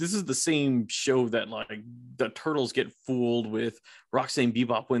mean, this is the same show that like the Turtles get fooled with Roxanne and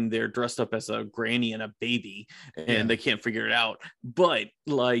Bebop when they're dressed up as a granny and a baby and they can't figure it out. But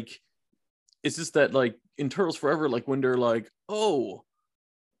like, it's just that like in Turtles Forever, like when they're like, oh,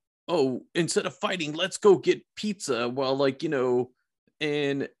 instead of fighting, let's go get pizza. Well, like,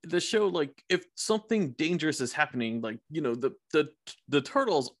 and the show, like, if something dangerous is happening, like, the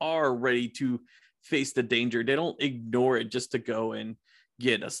Turtles are ready to face the danger. They don't ignore it just to go and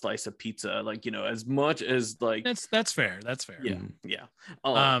get a slice of pizza, like, as much as like that's fair. Yeah.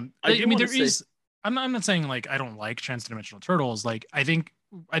 I mean, I'm not saying like I don't like Transdimensional Turtles. Like, I think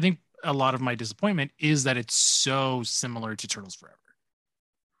a lot of my disappointment is that it's so similar to Turtles Forever.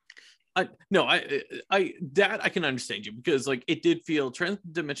 I can understand you, because like it did feel,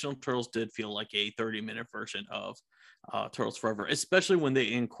 Transdimensional Turtles did feel like a 30-minute version of Turtles Forever, especially when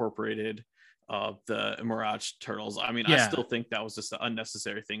they incorporated the Mirage Turtles. I mean, I still think that was just an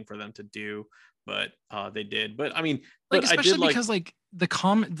unnecessary thing for them to do, but they did. But I mean, like, especially because like the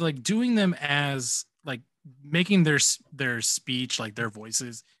like doing them as like making their speech, like their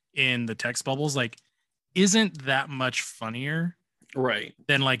voices in the text bubbles, like isn't that much funnier, right,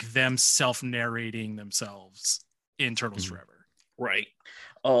 than like them self-narrating themselves in Turtles Forever. Right.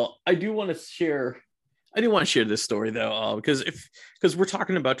 I do want to share this story though, because we're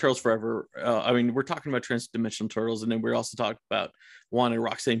talking about Turtles Forever. I mean, we're talking about Transdimensional Turtles, and then we're also talking about Wanted,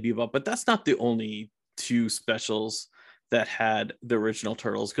 Roxanne, Bebop, but that's not the only two specials that had the original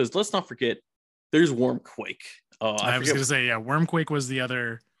Turtles, because let's not forget there's Wormquake. I was going to say, Wormquake was the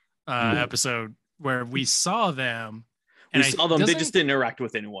other episode where we saw them. We saw them. They just didn't interact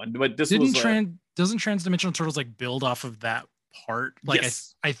with anyone. But this was doesn't Transdimensional Turtles like build off of that part? Like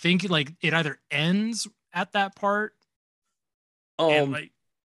yes. I think like it either ends at that part. Like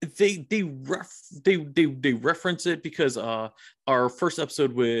they reference it because our first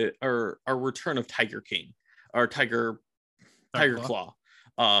episode with our return of Tiger King, our Tiger Claw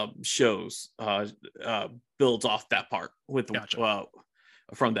shows builds off that part with gotcha.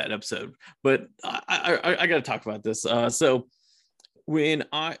 From that episode. But I got to talk about this. So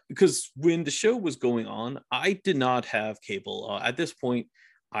because when the show was going on, I did not have cable. At this point,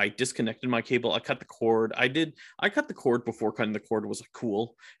 I disconnected my cable. I cut the cord. I cut the cord before cutting the cord was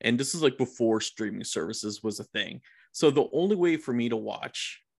cool. And this is like before streaming services was a thing. So the only way for me to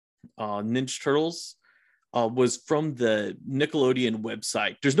watch Ninja Turtles was from the Nickelodeon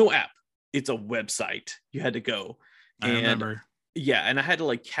website. There's no app. It's a website. You had to go. I remember. Yeah, and I had to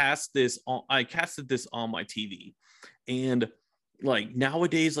like cast this on. I casted this on my TV, and like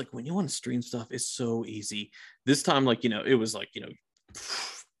nowadays, like when you want to stream stuff, it's so easy. This time, like it was like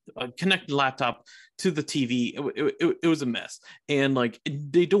connect the laptop to the TV. It was a mess, and like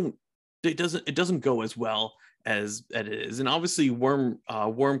it doesn't go as well as it is. And obviously,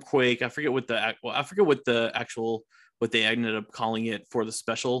 Wormquake. I forget what they ended up calling it for the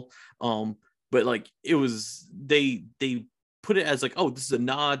special. But like it was they put it as like, oh, this is a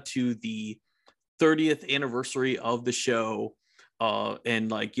nod to the 30th anniversary of the show, and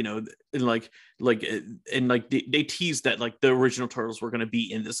like they teased that like the original Turtles were going to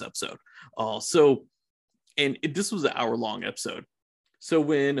be in this episode. This was an hour-long episode. So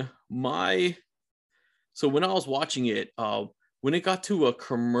when I was watching it, when it got to a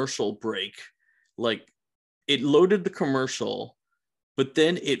commercial break, like it loaded the commercial, but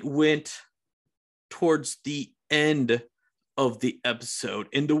then it went towards the end of the episode,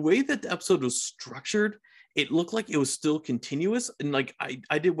 and the way that the episode was structured, it looked like it was still continuous. And like I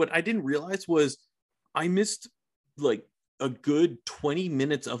didn't realize was I missed like a good 20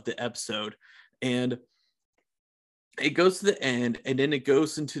 minutes of the episode, and it goes to the end, and then it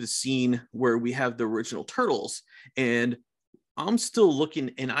goes into the scene where we have the original Turtles, and I'm still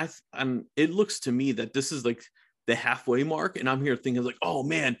looking, and it looks to me that this is like the halfway mark, and I'm here thinking like, oh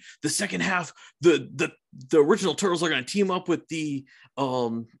man, the second half, the original Turtles are going to team up with the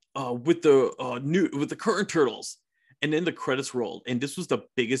current Turtles, and then the credits rolled, and this was the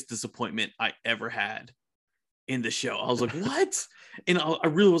biggest disappointment I ever had in the show. I was like, what? And I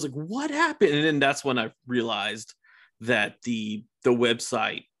really was like, what happened? And then that's when I realized that the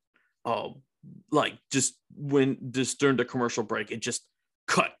website, like just during the commercial break, it just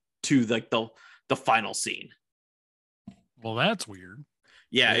cut to like the final scene. Well, that's weird.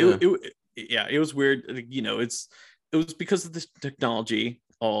 Yeah. It was weird. It was because of the technology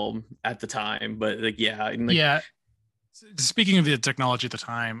at the time, but like yeah. Speaking of the technology at the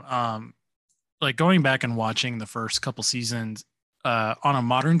time, like going back and watching the first couple seasons on a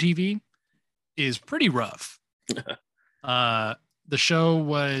modern TV is pretty rough. The show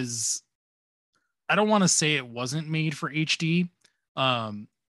was, I don't want to say it wasn't made for HD,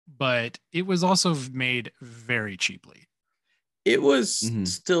 but it was also made very cheaply. It was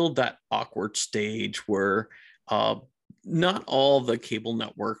still that awkward stage where not all the cable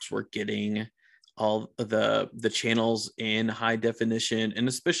networks were getting all the channels in high definition, and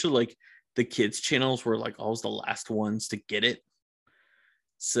especially like the kids channels were like always the last ones to get it.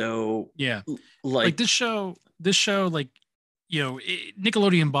 So yeah, like this show, like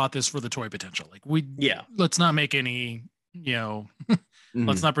Nickelodeon bought this for the toy potential. Like let's not make any,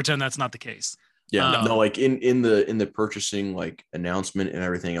 let's not pretend that's not the case. Yeah, no, like in the purchasing like announcement and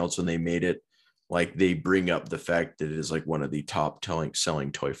everything else when they made it, like they bring up the fact that it is like one of the top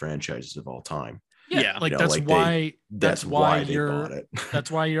selling toy franchises of all time. Yeah, like that's why they bought it. That's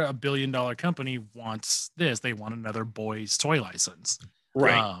why you're a $1 billion company wants this. They want another boys toy license,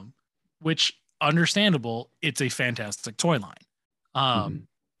 right? Which understandable. It's a fantastic toy line,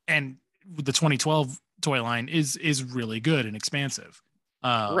 and the 2012 toy line is really good and expansive.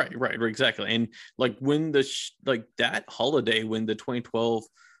 Right, exactly. And like when that holiday, when the 2012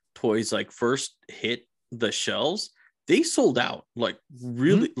 toys like first hit the shelves, they sold out like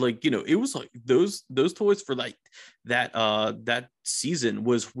really like it was like those toys for like that season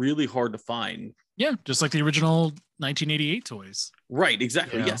was really hard to find. Yeah, just like the original 1988 toys. Right,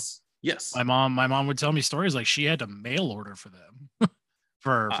 exactly. Yes. My mom would tell me stories like she had to mail order for them.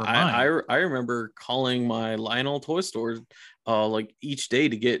 for mine. I remember calling my Lionel toy store like each day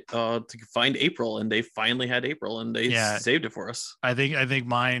to get to find April, and they finally had April, and they saved it for us. I think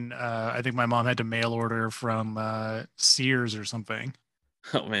my mom had to mail order from Sears or something.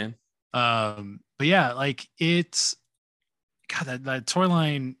 Oh man. But yeah, like it's God, that toy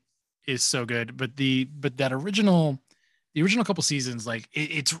line is so good. But that the original couple seasons, like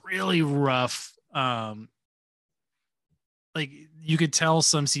it's really rough. Like you could tell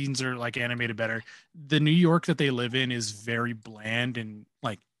some scenes are like animated better. The New York that they live in is very bland and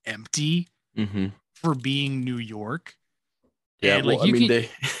like empty Mm-hmm. for being New York. Yeah, And well, like I mean,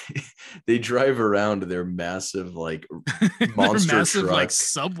 they drive around their massive like monster massive truck, like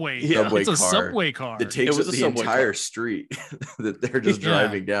subway. Yeah. It's a car subway car. that takes was up a the subway entire car. street that they're just Yeah.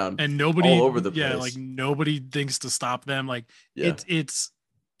 driving down, And nobody all over the yeah, place. like nobody thinks to stop them. Like Yeah. it's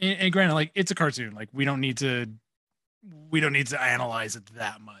and granted, like it's a cartoon. Like we don't need to analyze it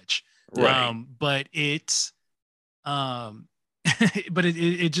that much. Right. But it's but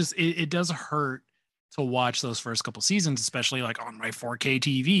it just it does hurt to watch those first couple seasons, especially like on my 4K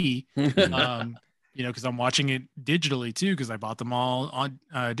TV. You know, because I'm watching it digitally too, because I bought them all on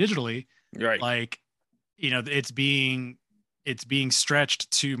digitally. Right. Like, you know, it's being stretched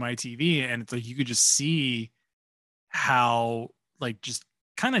to my TV, and it's like you could just see how like just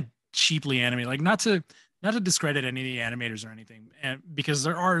kind of cheaply animated. Like not to discredit any of the animators or anything, and because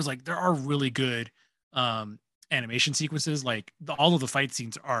there are really good animation sequences. Like all of the fight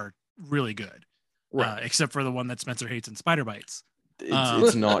scenes are really good, Right. except for the one that Spencer hates in Spider Bites.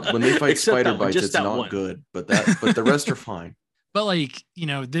 It's not when they fight Except spider that one, bites. just It's that not one. good, but the rest are fine. But like, you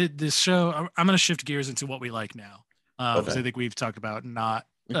know, this show, I'm going to shift gears into what we like now, because Okay. I think we've talked about not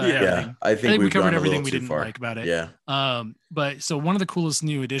Yeah. everything. I think we we've covered gone a everything little we too didn't far. like about it. Yeah. But so one of the coolest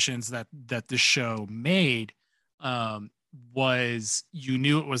new additions that this show made was you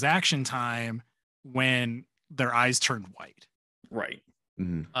knew it was action time when their eyes turned white. Right.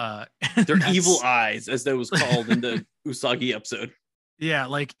 Mhm. They're That's- evil eyes, as that was called in the Usagi episode. Yeah,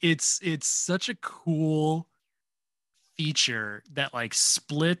 like it's such a cool feature that like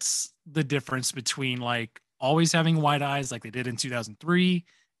splits the difference between like always having white eyes like they did in 2003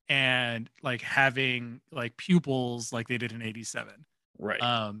 and like having like pupils like they did in 87. Right.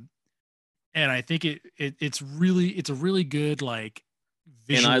 And I think it's a really good like And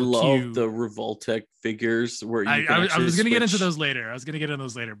visual I cue. love the Revoltech figures where you can I actually was going to get into switch. those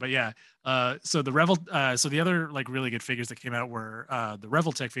later. But yeah. So the other like really good figures that came out were the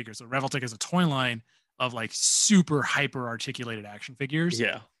Revoltech figures. So Revoltech is a toy line of like super hyper articulated action figures.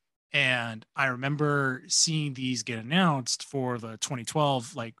 Yeah. And I remember seeing these get announced for the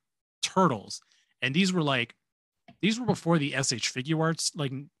 2012 like Turtles, and these were before the SH Figure Arts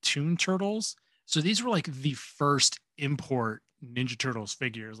like Toon Turtles. So these were like the first import Ninja Turtles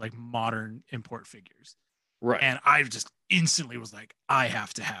figures, like modern import figures. Right. And I just instantly was like, I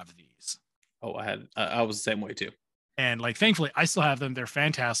have to have these. Oh, I was the same way too. And like, thankfully, I still have them. They're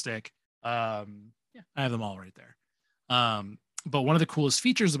fantastic. Yeah, I have them all right there. But one of the coolest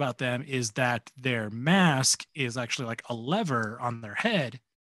features about them is that their mask is actually like a lever on their head.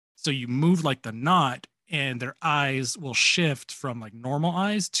 So you move like the knot, and their eyes will shift from like normal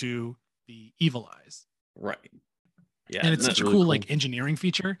eyes to the evil eyes. Right. Yeah. And it's that's such a really cool like engineering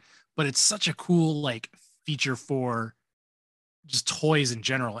feature, but it's such a cool like feature for just toys in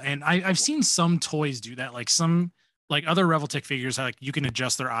general. And I've seen some toys do that, like some like other Revoltech figures, like you can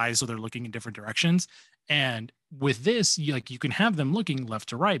adjust their eyes so they're looking in different directions. And with this, you can have them looking left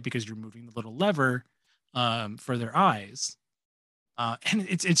to right because you're moving the little lever for their eyes. And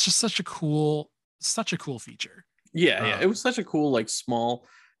it's just such a cool feature. Yeah. It was such a cool, like small,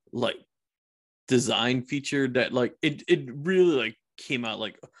 like design feature that like it really like came out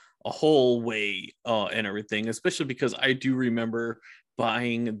like a whole way and everything, especially because I do remember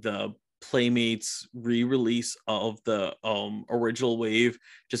buying the Playmates re-release of the original wave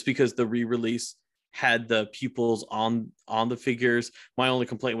just because the re-release had the pupils on the figures. My only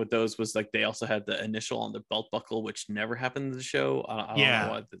complaint with those was like they also had the initial on the belt buckle, which never happened in the show. I don't know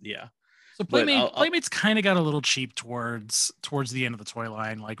why. Yeah. So Playmates kind of got a little cheap towards the end of the toy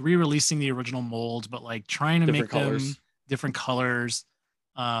line, like re-releasing the original molds, but like trying to Different make colors. them different colors.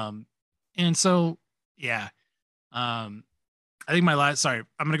 And so yeah. I think I'm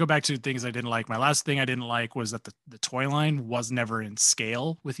gonna go back to things I didn't like. My last thing I didn't like was that the toy line was never in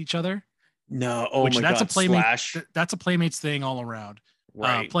scale with each other. No, oh Which my that's god, a Playmate. Slash. That's a Playmates thing all around.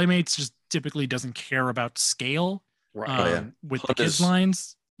 Right. Playmates just typically doesn't care about scale. Right. With the Hun kids is-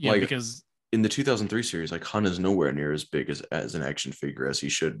 lines, yeah, like- because In the 2003 series, like Hun is nowhere near as big as an action figure as he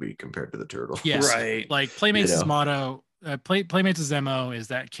should be compared to the turtle. yes, Right. like Playmates' You know. motto, Playmates' MO is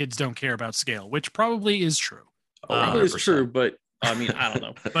that kids don't care about scale, which probably is true. Oh, Probably is 100%. true, but I mean, I don't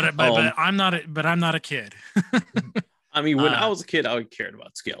know. But I'm not a kid. I mean, when I was a kid, I cared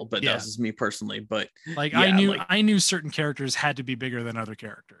about scale, but yeah. that's just me personally. But like, yeah, I knew certain characters had to be bigger than other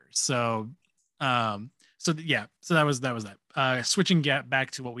characters. So, so that was that. Switching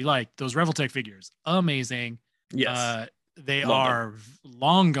back to what we like, those Revoltech figures, amazing. yes, they Love are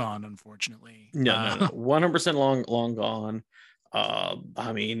long gone, unfortunately. no, 100% long gone.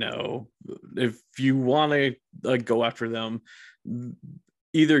 I mean, no, if you want to go after them,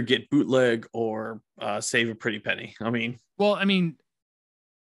 either get bootleg or save a pretty penny. I mean, well, I mean,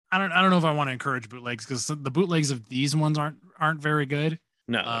 I don't know if I want to encourage bootlegs, because the bootlegs of these ones aren't very good.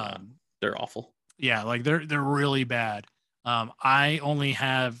 no, they're awful. Yeah, like they're really bad. I only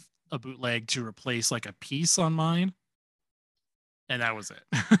have a bootleg to replace like a piece on mine, and that was it.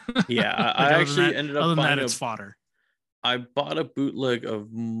 Yeah, I actually ended up other than buying that, it's fodder. I bought a bootleg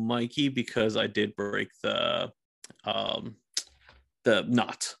of Mikey because I did break the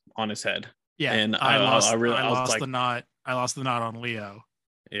knot on his head. Yeah, and I lost like, the knot. I lost the knot on Leo.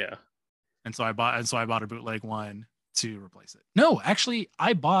 Yeah, and so I bought a bootleg one to replace it. No, actually,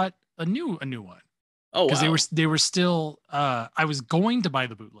 I bought a new one. Oh, because wow. they were still. I was going to buy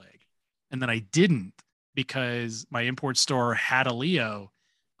the bootleg, and then I didn't, because my import store had a Leo.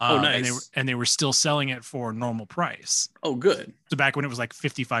 Nice. And they were still selling it for normal price. Oh, good. So back when it was like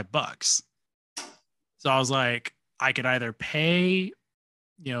 $55. So I was like, I could either pay,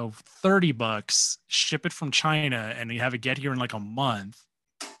 $30, ship it from China, and have it get here in like a month,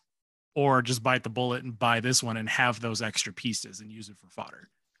 or just bite the bullet and buy this one and have those extra pieces and use it for fodder.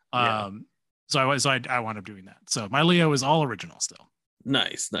 Yeah. So I wound up doing that. So my Leo is all original still.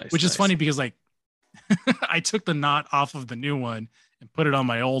 Nice. Which is funny because like I took the knot off of the new one and put it on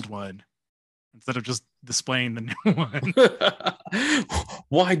my old one instead of just displaying the new one.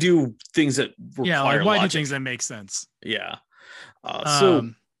 Why do things that require why logic? do things that make sense? Yeah.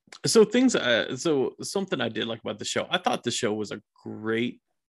 So things. So something I did like about the show. I thought the show was a great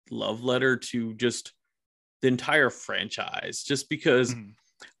love letter to just the entire franchise. Just because,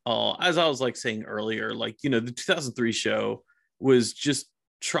 as I was like saying earlier, like the 2003 show was just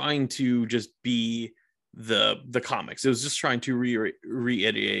trying to just be the comics. It was just trying to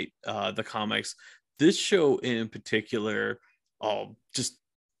reiterate the comics. This show in particular, just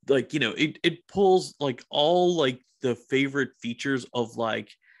like it pulls like all like the favorite features of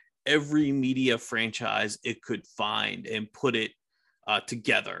like every media franchise it could find and put it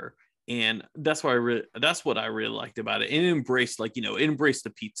together. And that's what I really liked about it. And it embraced it embraced the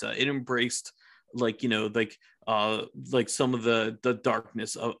pizza. It embraced like some of the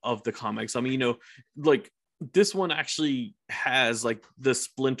darkness of the comics. I mean, like this one actually has like the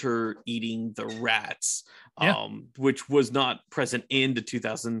Splinter eating the rats, which was not present in the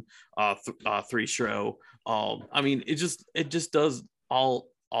 2003 show. I mean, it just does all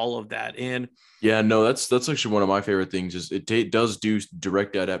of that. And yeah, no, that's actually one of my favorite things is it does do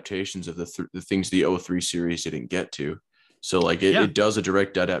direct adaptations of the things the 03 series didn't get to. So like it does a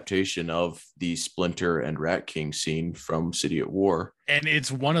direct adaptation of the Splinter and Rat King scene from City at War. And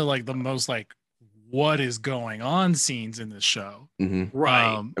it's one of like the most like what is going on scenes in this show. Mm-hmm.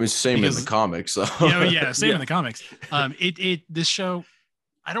 Right. I mean, same in the comics. So. Same in the comics. This show,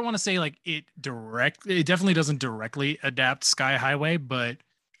 I don't want to say like it definitely doesn't directly adapt Sky Highway, but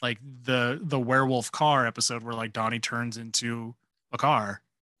like the werewolf car episode where like Donnie turns into a car.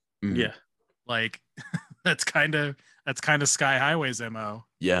 Mm-hmm. Yeah. Like that's kind of Sky Highway's MO.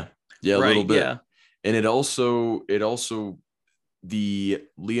 Yeah. Yeah. A little bit. Yeah. And it also the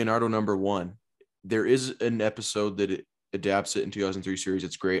Leonardo #1, there is an episode that it adapts it in 2003 series.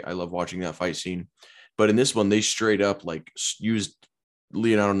 It's great. I love watching that fight scene. But in this one, they straight up like used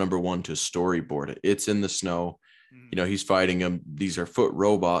Leonardo #1 to storyboard it. It's in the snow. He's fighting them. These are foot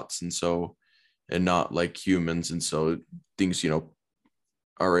robots, and not like humans. And so things,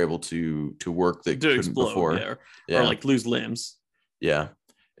 are able to work that couldn't explode, before. Or like lose limbs. Yeah.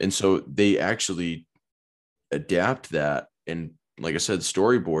 And so they actually adapt that and, like I said,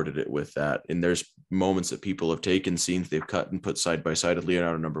 storyboarded it with that. And there's moments that people have taken scenes they've cut and put side by side of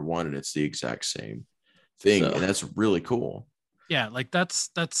Leonardo #1, and it's the exact same thing. And that's really cool. Yeah, like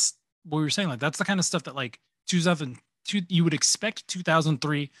that's what we were saying. Like that's the kind of stuff that like 2002 you would expect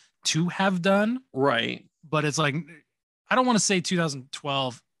 2003 to have done. Right. But it's like, I don't want to say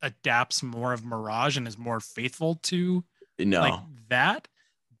 2012 adapts more of Mirage and is more faithful to like that.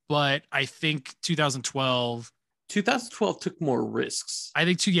 But I think 2012 took more risks. I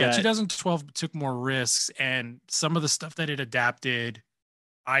think 2012 took more risks, and some of the stuff that it adapted,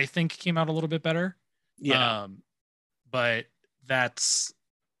 I think came out a little bit better. Yeah. But that's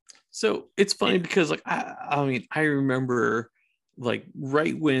so it's funny because like I mean I remember like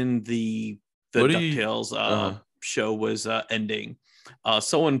right when the DuckTales show was ending,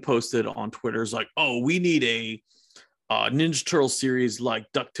 someone posted on Twitter, is like, oh, we need a Ninja Turtle series like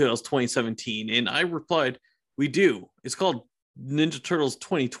DuckTales 2017. And I replied, we do. It's called Ninja Turtles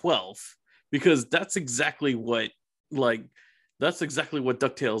 2012, because that's exactly what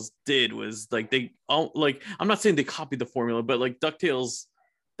DuckTales did. Was like, they all, like, I'm not saying they copied the formula, but like DuckTales,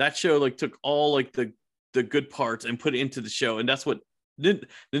 that show like took all like the good parts and put it into the show. And that's what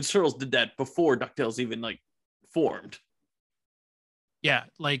Ninja Turtles did, that before DuckTales even like formed. Yeah,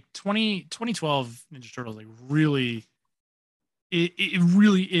 like 2012 Ninja Turtles, like really, it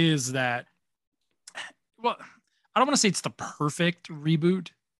really is that. Well, I don't want to say it's the perfect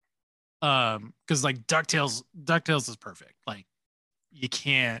reboot, because like DuckTales is perfect. Like, you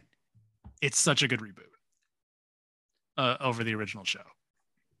can't. It's such a good reboot over the original show.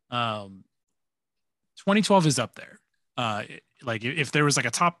 2012 is up there. Like, if there was like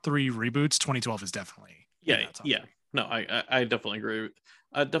a top 3 reboots, 2012 is definitely yeah. No, I definitely agree.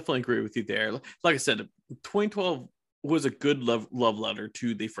 I definitely agree with you there. Like I said, 2012 was a good love letter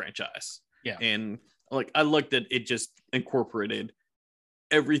to the franchise. Yeah, and like, I like that it just incorporated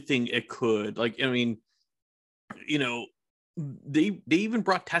everything it could. Like, I mean, you know, they even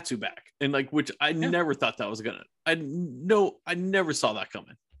brought Tatsu back, and like, which I never thought that was gonna. I never saw that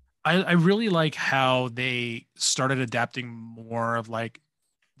coming. I really like how they started adapting more of like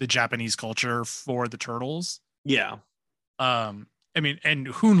the Japanese culture for the Turtles. Yeah. I mean, and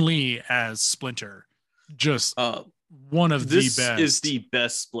Hoon Lee as Splinter, just one of the best. This is the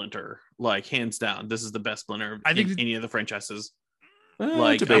best Splinter, like, hands down. This is the best Splinter in any of the franchises.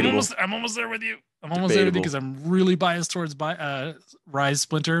 Like, I'm almost there with you. I'm almost there with you because I'm really biased towards Rise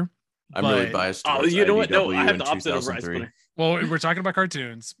Splinter. I'm really biased towards you know what? No, IDW I have the in opposite of Rise 2003. Splinter. Well, we're talking about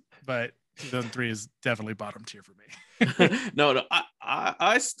cartoons, but 2003 is definitely bottom tier for me. No,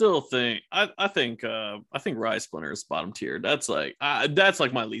 I still think I think Rise Splinter is bottom tier. That's like my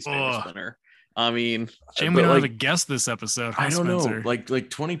least favorite Splinter. I mean, shame we don't have a guest this episode. I don't Spencer? know. Like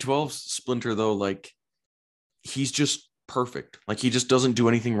 2012 Splinter though, like, he's just perfect. Like, he just doesn't do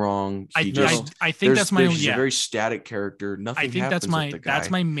anything wrong. I think that's my he's a very static character. Nothing. I think happens with the guy. That's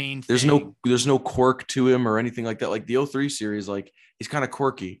my main There's thing. there's no quirk to him or anything like that. Like the 03 series, like, he's kind of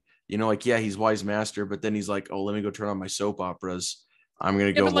quirky. You know, like, yeah, he's Wise Master, but then he's like, oh, let me go turn on my soap operas. I'm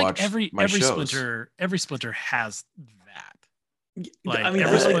gonna go watch my shows. Every Splinter has that. Like, I mean,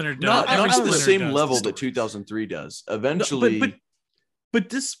 every Splinter does. Not every to the Splinter same does level the that story. 2003 does. Eventually, but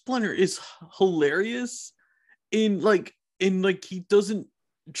this Splinter is hilarious in like he doesn't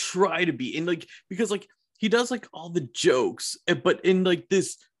try to be in, like, because like he does like all the jokes, but in like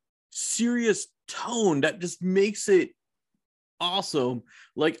this serious tone that just makes it awesome.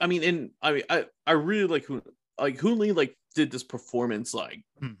 Like, I mean, and I really like Hoon Lee, like, did this performance like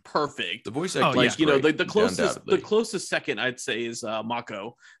perfect. the voice acting, Like, you know, the undoubtedly. closest second I'd say is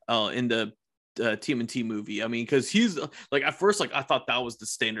Mako in the TMNT movie. I mean, because he's like, at first, like, I thought that was the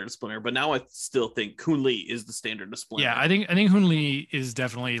standard of Splinter, but now I still think Hoon Lee is the standard of Splinter. Yeah, I think Hoon Lee is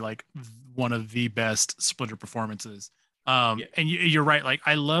definitely like one of the best Splinter performances. And you're right. Like,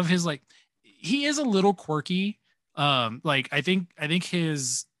 I love his, like, he is a little quirky. Like, I think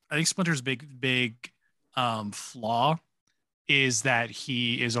Splinter's big flaw is that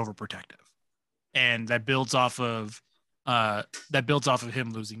he is overprotective, and that builds off of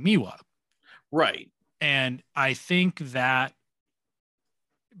him losing Miwa. Right. And I think that,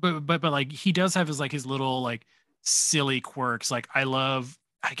 but like, he does have his little like silly quirks. Like, I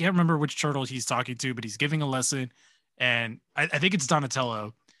can't remember which turtle he's talking to, but he's giving a lesson, and I think it's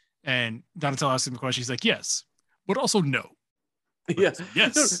Donatello, and Donatello asks him a question. He's like, yes, but also no. Yeah.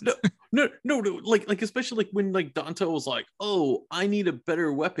 Yes. No. Like especially like when like Dante was like, oh, I need a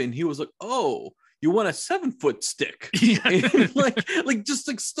better weapon. He was like, oh, you want a 7-foot stick? Yeah. And, like just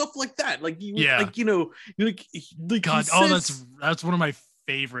like stuff like that. Like, like, you know, like God, that's one of my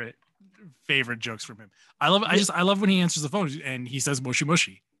favorite jokes from him. I love when he answers the phone and he says "mushy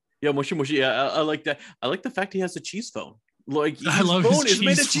mushy." Yeah, mushy mushy. Yeah, I like that. I like the fact he has a cheese phone. Like, his I love phone his is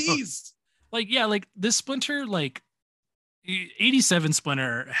made of cheese phone. cheese. Like, yeah, like this Splinter, like 87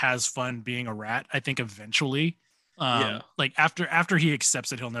 Splinter has fun being a rat. I think eventually, like after he accepts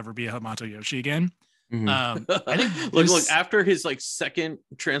that he'll never be a Hamato Yoshi again. Mm-hmm. I think look, after his like second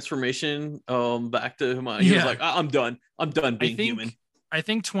transformation, back to Hamato, he was like, I'm done being human. I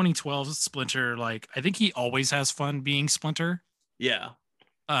think 2012 Splinter, like, I think he always has fun being Splinter. Yeah.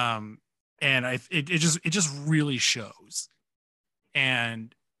 And it just really shows.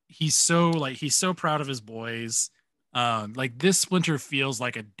 And he's so proud of his boys. Like, this Splinter feels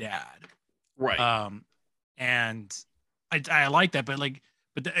like a dad. Right. And I like that, but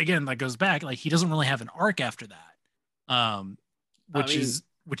again, that goes back, like, he doesn't really have an arc after that. Which is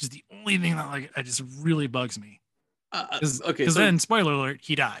the only thing that like I just really bugs me. Because then spoiler alert,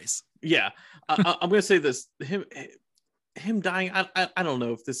 he dies. Yeah, I'm gonna say this: him dying. I don't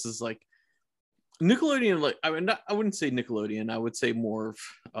know if this is like Nickelodeon. Like I wouldn't say Nickelodeon. I would say more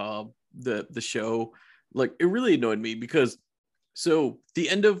of the show. Like it really annoyed me because the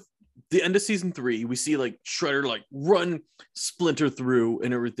end of season 3, we see like Shredder like run Splinter through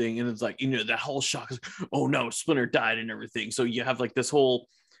and everything, and it's like that whole shock is, oh no, Splinter died and everything. So you have like this whole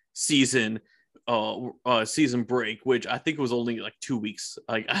season break, which I think was only like 2 weeks.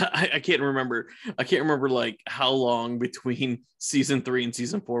 Like I can't remember like how long between season 3 and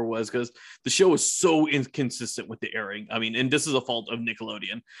season 4 was, because the show was so inconsistent with the airing. I mean, and this is a fault of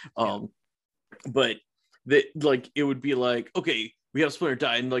Nickelodeon. But that like it would be like, okay, we have Splinter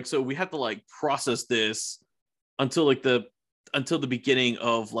die, and like so we have to like process this until the beginning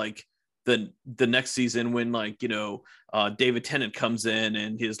of like the next season, when like David Tennant comes in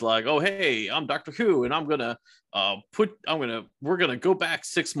and he's like, oh hey, I'm Doctor Who, and we're gonna go back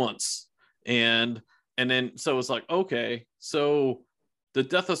 6 months, and then so it's like, okay, so the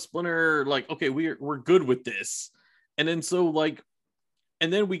death of Splinter, like, okay, we're good with this, and then so like,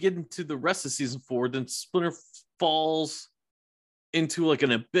 and then we get into the rest of season 4, then Splinter falls into like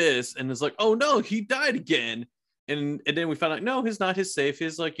an abyss, and it's like, oh no, he died again, and then we found out, no, he's not, he's safe,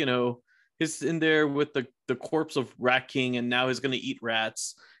 he's like he's in there with the corpse of Rat King, and now he's gonna eat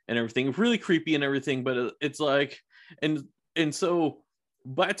rats and everything. Really creepy and everything, but it's like, and so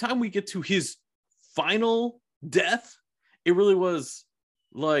by the time we get to his final death, it really was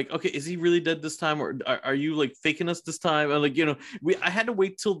like, okay, is he really dead this time, or are you like faking us this time? And like, I had to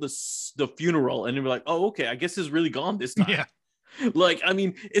wait till the funeral, and then we're like, oh okay, I guess he's really gone this time. Yeah. Like, I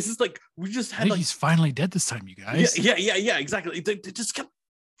mean, it's just like we just had, I think like, he's finally dead this time, you guys. Yeah, exactly. They just kept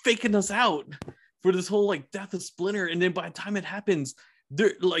faking us out for this whole like death of Splinter, and then by the time it happens,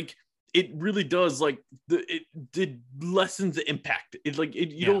 there like it really does like it did lessens the impact. It like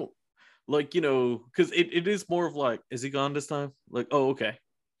it you don't like because it is more of like, is he gone this time? Like, oh okay.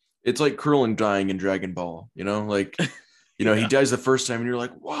 It's like Krillin dying in Dragon Ball, like he dies the first time and you're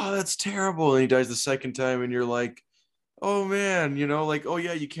like, wow, that's terrible, and he dies the second time and you're like, oh man, like, oh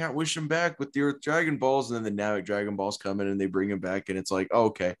yeah, you can't wish him back with your Dragon Balls, and then the now Dragon Balls come in and they bring him back, and it's like, oh,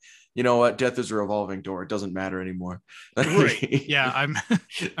 okay, you know what, death is a revolving door, it doesn't matter anymore. Right. Yeah,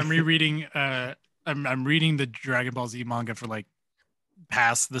 I'm rereading I'm reading the Dragon Ball Z manga for like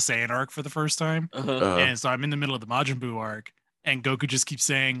past the Saiyan arc for the first time. And so I'm in the middle of the Majin Buu arc, and Goku just keeps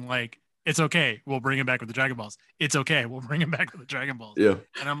saying like, it's okay, we'll bring him back with the Dragon Balls, it's okay, we'll bring him back with the Dragon Balls. Yeah.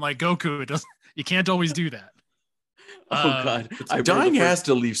 And I'm like, Goku, you can't always do that. Oh god, dying has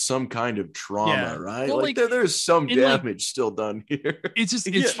to leave some kind of trauma, right? Well, like there's some damage still done here. It's just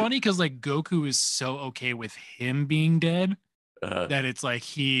it's funny because like Goku is so okay with him being dead that it's like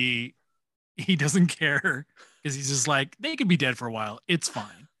he doesn't care, because he's just like, they could be dead for a while, it's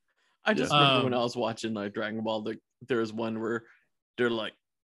fine. I just remember when I was watching like Dragon Ball, there was one where they're like,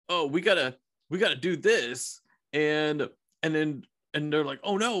 oh, we gotta do this, and they're like,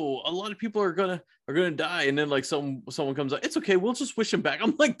 oh no, a lot of people are gonna die, and then like someone comes out, it's okay, we'll just wish him back.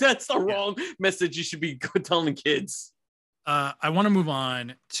 I'm like, that's the wrong message you should be telling kids. I want to move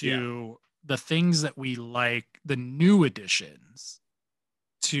on to the things that we like, the new additions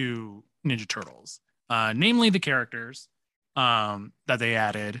to Ninja Turtles, namely the characters that they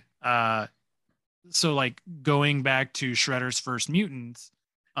added. So like going back to Shredder's first mutants,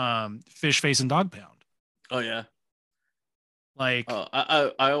 Fish Face and Dog Pound. Oh yeah. Like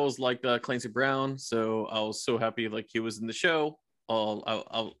I always liked Clancy Brown, so I was so happy like he was in the show.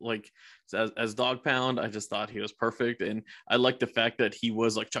 I like as Dog Pound, I just thought he was perfect, and I like the fact that he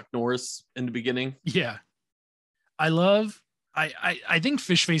was like Chuck Norris in the beginning. Yeah, I think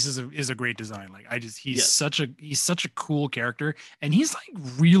Fish Face is a great design. Like he's such a cool character, and he's like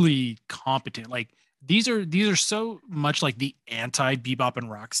really competent. Like these are so much like the anti Bebop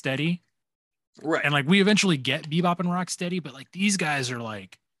and Rocksteady. Right. And like we eventually get Bebop and Rocksteady, but like these guys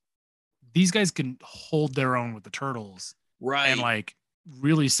can hold their own with the Turtles. Right. And like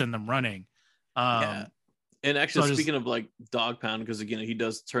really send them running. Yeah. And actually, speaking of like Dog Pound, because again, he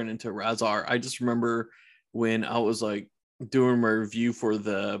does turn into Razar. I just remember when I was like doing my review for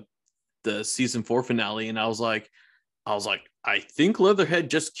the season 4 finale, and I was like, I think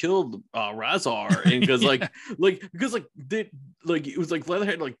Leatherhead just killed Razar, and because it was like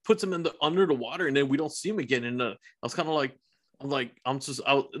Leatherhead like puts him under the water, and then we don't see him again. And I was kind of like, I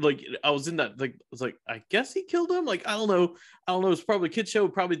was in that, like, I was like, I guess he killed him. Like, I don't know. It's probably a kid show.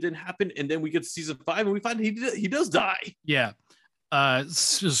 It probably didn't happen. And then we get to season 5, and we find he does die. Yeah.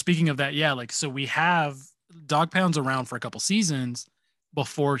 So speaking of that, yeah, like, so we have Dog Pound's around for a couple seasons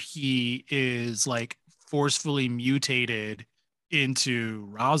before he is like forcefully mutated into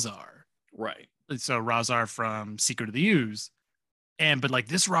Razar. Right. So Razar from Secret of the Ooze. But like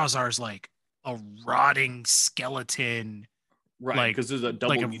this Razar is like a rotting skeleton, Right. like Because there's a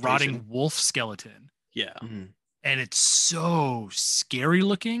double like a mutation. rotting wolf skeleton. Yeah. And it's so scary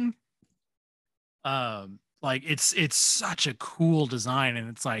looking. Like it's such a cool design, and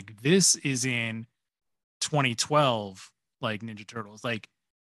it's like this is in 2012, like Ninja Turtles. Like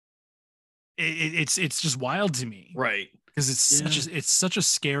it's just wild to me, Right. because it's such a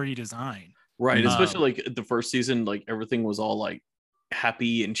scary design, Right. Especially like the first season, like everything was all like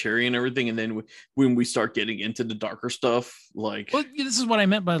happy and cheery and everything, and then when we start getting into the darker stuff, like well, this is what I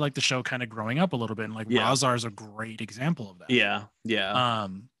meant by like the show kind of growing up a little bit, and like Razar is a great example of that. Yeah.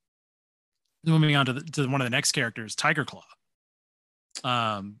 Moving on to one of the next characters, Tiger Claw.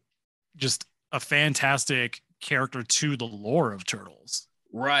 Just a fantastic character to the lore of Turtles.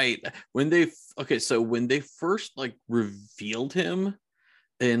 Right. When they first like revealed him,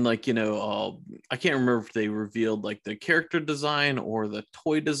 and like, you know, I can't remember if they revealed like the character design or the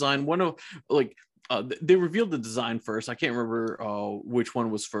toy design. One of like they revealed the design first. I can't remember which one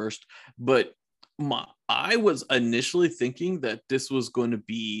was first, but I was initially thinking that this was going to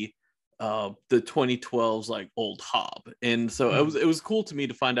be the 2012's like old Hob, and so it was cool to me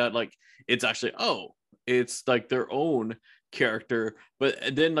to find out like it's actually it's like their own character.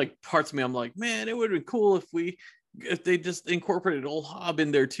 But then like parts of me, I'm like, man, it would have been cool if they just incorporated old Hob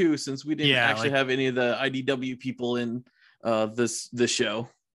in there too, since we didn't actually have any of the IDW people in this show.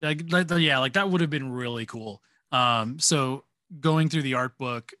 Like that would have been really cool. So going through the art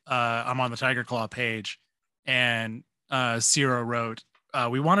book, I'm on the Tiger Claw page, and Ciro wrote,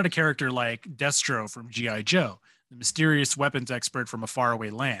 we wanted a character like Destro from G.I. Joe, the mysterious weapons expert from a faraway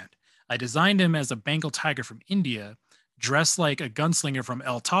land. I designed him as a Bengal tiger from India, dressed like a gunslinger from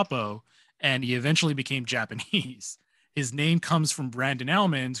El Topo, and he eventually became Japanese. His name comes from Brandon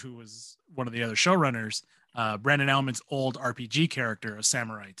Almond, who was one of the other showrunners, Brandon Almond's old RPG character, a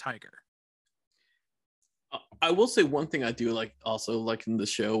samurai tiger. I will say one thing I do like also like in the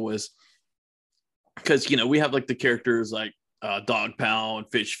show was, because, you know, we have like the characters like Dog Pound,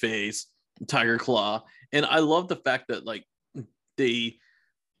 Fish Face, Tiger Claw, and I love the fact that like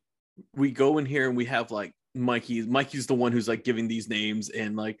we go in here and we have like Mikey's the one who's like giving these names,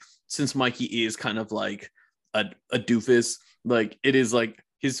 and like since Mikey is kind of like a doofus, like it is like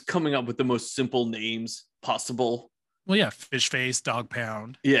he's coming up with the most simple names possible. Well, yeah, Fish Face, Dog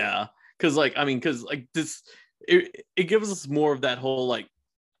Pound. Yeah, because like this it gives us more of that whole like,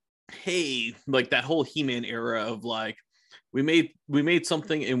 hey, like that whole He-Man era of like we made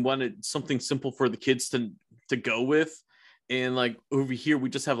something and wanted something simple for the kids to go with, and like over here we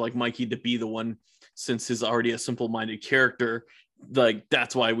just have like Mikey to be the one, since he's already a simple-minded character. Like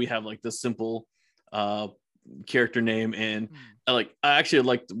that's why we have like the simple character name. And I actually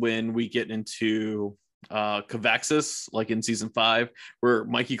liked when we get into Cavaxis, like in season 5, where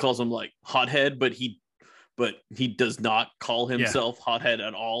Mikey calls him like Hothead, but he does not call himself Hothead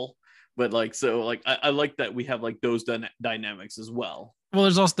at all. But like, so like I like that we have like those dynamics as well. Well,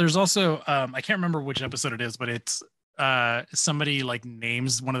 there's also I can't remember which episode it is, but it's somebody like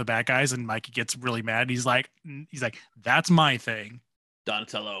names one of the bad guys, and Mikey gets really mad. He's like, that's my thing.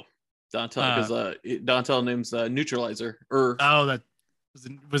 Donatello, because Donatello names Neutralizer. That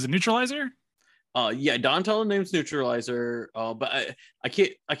was it Neutralizer? Yeah, Donatello names Neutralizer. But I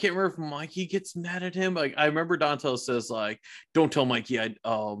can't remember if Mikey gets mad at him. Like I remember Donatello says like, "Don't tell Mikey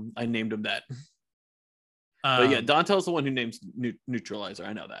I named him that." But yeah, Donatello's the one who names Neutralizer.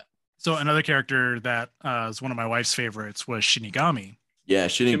 I know that. So another character that is one of my wife's favorites was Shinigami. Yeah,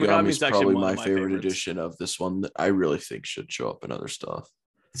 Shinigami is probably my favorite favorites. edition of this one that I really think should show up in other stuff.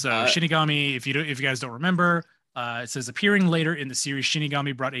 So Shinigami, if you guys don't remember, it says appearing later in the series,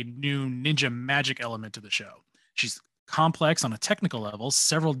 Shinigami brought a new ninja magic element to the show. She's complex on a technical level,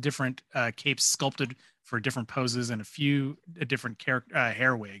 several different capes sculpted for different poses, and a few different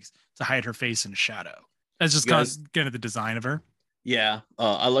hair wigs to hide her face in shadow. That's just kind of the design of her. Yeah,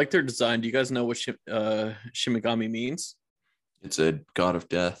 I like their design. Do you guys know what Shimigami means? It's a god of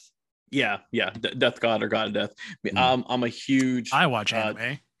death. Yeah, death god or god of death. I'm a huge. I watch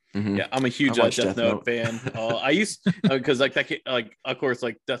anime. Yeah, I'm a huge Death Note fan. I used because like that, like of course,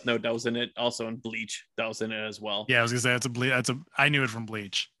 like Death Note that was in it. Also in Bleach that was in it as well. Yeah, I was gonna say I knew it from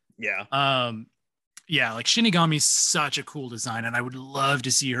Bleach. Yeah. Yeah, like Shinigami's such a cool design, and I would love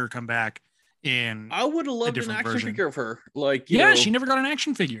to see her come back. I would have loved an action figure of her. Like, she never got an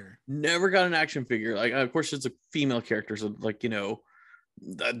action figure. Never got an action figure. Like, of course, it's a female character, so like, you know,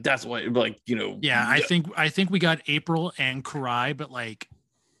 That's why, like, you know. Yeah, I think we got April and Karai, but like,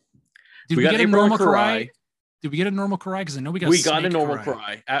 did we we got get a April and normal Karai? Karai. Did we get a normal Karai? Because I know we got A normal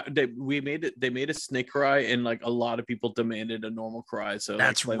Karai. Karai. They made a snake Karai, and like a lot of people demanded a normal Karai. So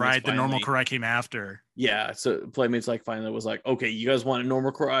that's like, right. The normal Karai came after. Yeah, so Playmates like finally was like, okay, you guys want a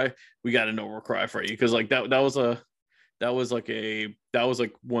normal Karai? We got a normal Karai for you, because like that was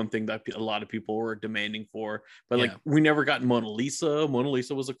like one thing that a lot of people were demanding for. But like we never got Mona Lisa. Mona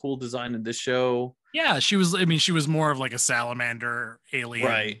Lisa was a cool design in this show. Yeah, she was. I mean, she was more of like a salamander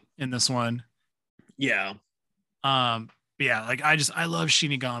alien in this one. Yeah. But yeah, like I love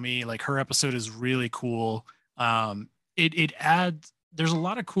Shinigami. Like her episode is really cool. It adds, there's a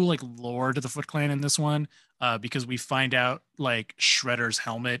lot of cool like lore to the Foot Clan in this one, because we find out like Shredder's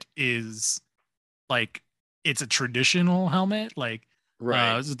helmet is like, it's a traditional helmet, like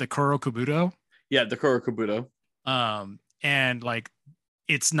is it the Kuro Kabuto? Yeah, the Kuro Kabuto. And like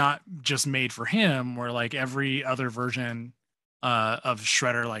it's not just made for him, where like every other version of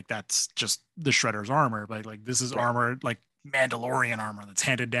Shredder, like that's just the Shredder's armor, but like this is armor, like Mandalorian armor that's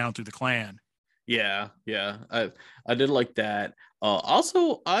handed down through the clan. Yeah, I did like that.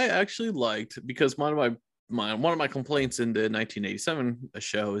 Also, I actually liked, because one of my complaints in the 1987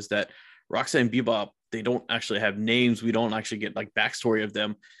 show is that Roxanne and Bebop, they don't actually have names. We don't actually get like backstory of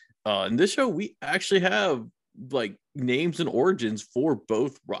them. In this show, we actually have like names and origins for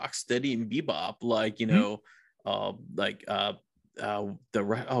both Rocksteady and Bebop. Like, you know, I'm like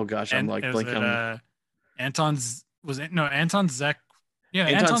blanking. Anton's Anton Zek. Yeah,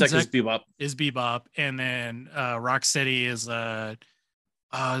 Anton Zek is Bebop, and then Rocksteady is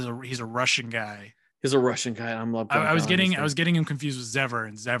he's a Russian guy. He's a Russian guy. I was getting him confused with Zever,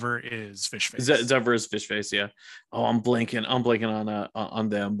 and Zever is Fishface. Zever is Fishface, yeah. Oh, I'm blanking on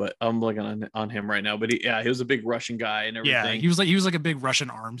them, but I'm blanking on him right now. But he was a big Russian guy and everything. Yeah, he was like a big Russian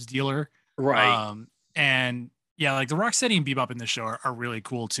arms dealer, right? And yeah, like the Rocksteady and Bebop in this show are really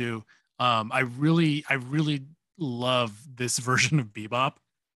cool too. I really love this version of Bebop.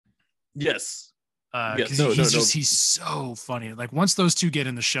 Yes. He's so funny. Like once those two get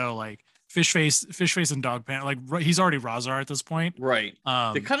in the show, like Fishface and Dogpan, like he's already Razar at this point. Right.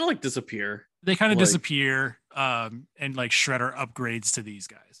 They kind of like disappear. Disappear. And like Shredder upgrades to these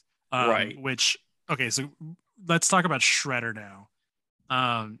guys. Right. So let's talk about Shredder now.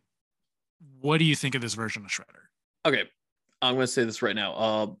 What do you think of this version of Shredder? Okay, I'm gonna say this right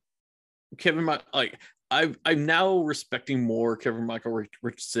now. Kevin, I'm now respecting more Kevin Michael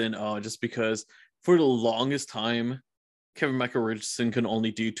Richardson, just because for the longest time, Kevin Michael Richardson can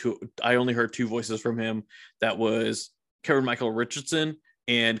only do two. I only heard two voices from him. That was Kevin Michael Richardson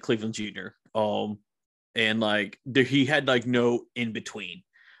and Cleveland Jr. And like he had like no in between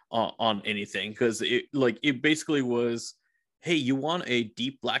on anything, because it basically was, hey, you want a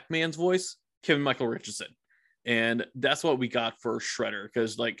deep black man's voice? Kevin Michael Richardson. And that's what we got for Shredder,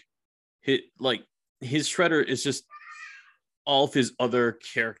 because his Shredder is just all of his other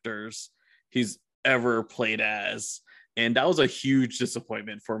characters he's ever played as, and that was a huge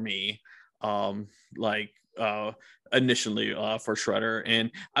disappointment for me. Initially for Shredder. And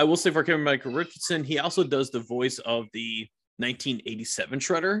I will say for Kevin Michael Richardson, he also does the voice of the 1987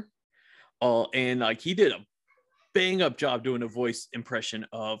 Shredder, and like he did a bang up job doing a voice impression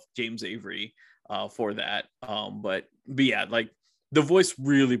of James Avery for that. But yeah, like the voice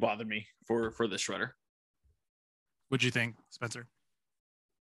really bothered me for the Shredder. What'd you think, Spencer?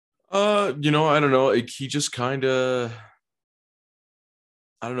 I don't know. He just kind of,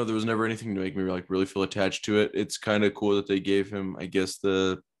 I don't know. There was never anything to make me like really feel attached to it. It's kind of cool that they gave him, I guess,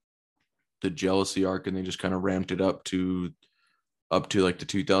 the jealousy arc, and they just kind of ramped it up to like the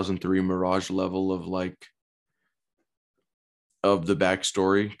 2003 Mirage level of the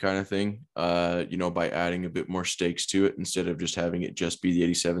backstory kind of thing, by adding a bit more stakes to it, instead of just having it just be the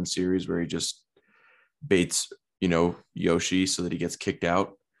 87 series where he just baits, Yoshi so that he gets kicked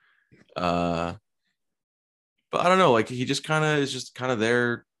out. But I don't know, like he just kind of is just kind of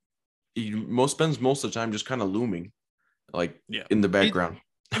there. He spends most of the time just kind of looming, in the background.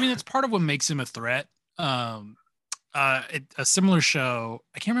 It's part of what makes him a threat. A similar show,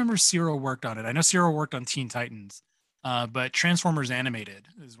 I can't remember if Cyril worked on it. I know Cyril worked on Teen Titans. But Transformers Animated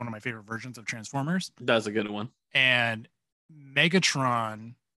is one of my favorite versions of Transformers. That's a good one. And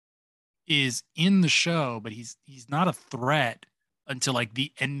Megatron is in the show, but he's not a threat until like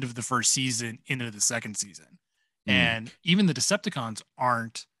the end of the first season into the second season. And even the Decepticons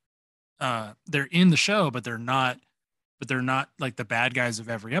aren't they're in the show, but they're not like the bad guys of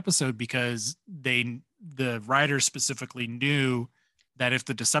every episode, because the writers specifically knew that if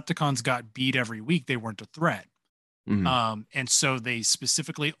the Decepticons got beat every week, they weren't a threat. And so they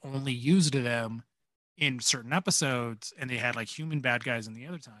specifically only used them in certain episodes, and they had like human bad guys in the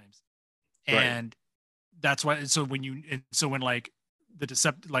other times. And that's why. So when like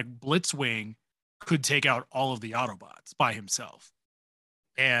like Blitzwing could take out all of the Autobots by himself,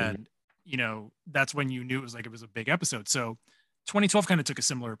 and that's when you knew it was a big episode. So 2012 kind of took a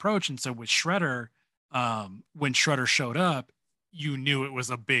similar approach, and so with Shredder, when Shredder showed up, you knew it was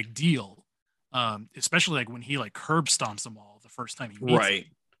a big deal, especially like when he like curb stomps them all the first time he meets them.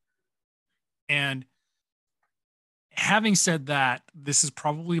 And having said that, this is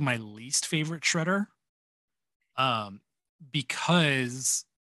probably my least favorite Shredder, because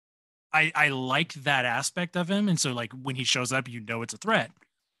I liked that aspect of him, and so like when he shows up, it's a threat.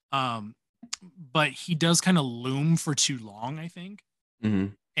 But he does kind of loom for too long, I think,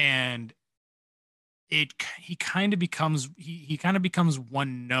 and he kind of becomes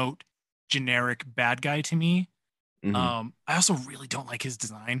one note generic bad guy to me. I also really don't like his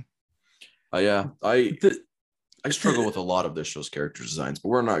design. Yeah, I struggle with a lot of this show's character designs, but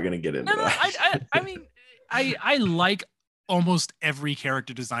we're not going to get into that. I mean, I like almost every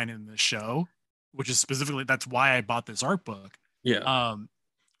character design in the show, which is specifically that's why I bought this art book. Yeah.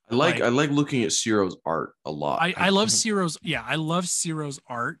 I like looking at Ciro's art a lot. I love Ciro's. Yeah, I love Ciro's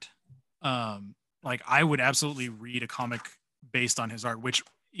art. Like I would absolutely read a comic based on his art. Which,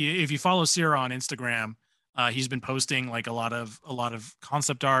 if you follow Ciro on Instagram, he's been posting like a lot of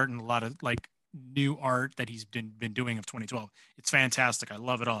concept art and a lot of like new art that he's been doing of 2012. It's fantastic. I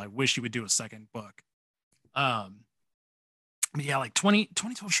love it all. I wish he would do a second book. But yeah, like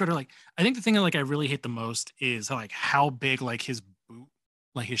 2012 Shredder. Like I think the thing that like I really hate the most is how big like his boot,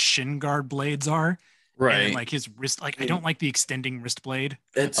 like his shin guard blades are. Right. And like his wrist, like I don't like the extending wrist blade.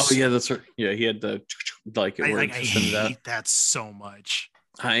 That's right. Yeah, he had the like it works. I hate that so much.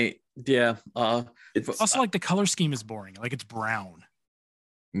 It's also like the color scheme is boring. Like it's brown.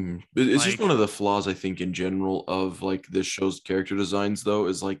 It's just one of the flaws I think in general of like this show's character designs though,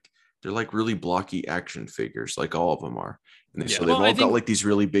 is like they're like really blocky action figures, like all of them are. And so they've all got like these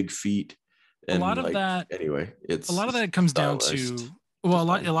really big feet. And a lot of like, that anyway, it's a lot of that comes down to a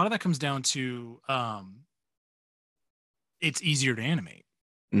lot of that comes down to it's easier to animate.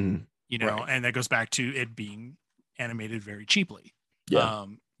 And that goes back to it being animated very cheaply. There are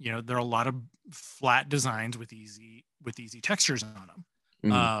a lot of flat designs with easy textures on them.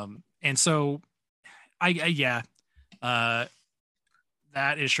 And so that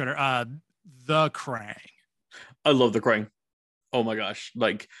is Shredder. The Krang. I love the Krang. Oh my gosh.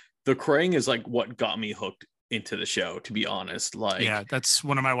 Like the Krang is like what got me hooked into the show, to be honest. Like, yeah, that's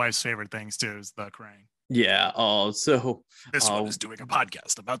one of my wife's favorite things too, is the Krang. Yeah. So this one is doing a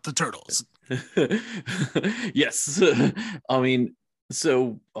podcast about the turtles. Yes. I mean,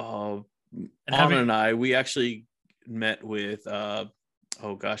 so Anna and I, we actually met with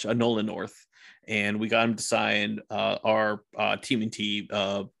Nolan North, and we got him to sign our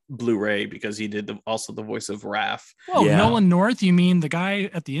TMNT Blu-ray because he did also the voice of Raph. Oh, yeah. Nolan North? You mean the guy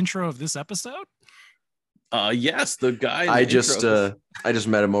at the intro of this episode? Yes, the guy. I just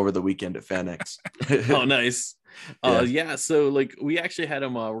met him over the weekend at FanX. Oh, nice. Yeah. So like we actually had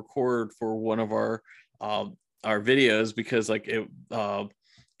him record for one of our videos because like it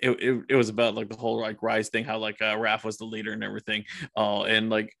was about like the whole like Rise thing, how like Raph was the leader and everything.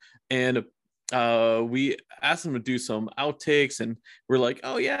 We asked him to do some outtakes, and we're like,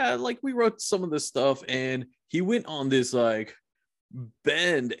 oh yeah, like we wrote some of this stuff, and he went on this like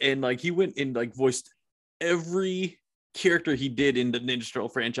bend, and like he went and like voiced every character he did in the Ninja Turtle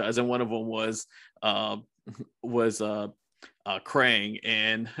franchise, and one of them was Krang,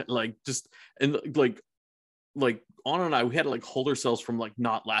 and like Anna and I, we had to like hold ourselves from like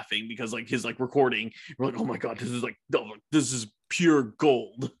not laughing because like his like recording, we're like, oh my god, this is pure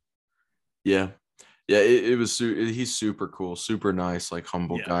gold. Yeah, it was he's super cool, super nice, like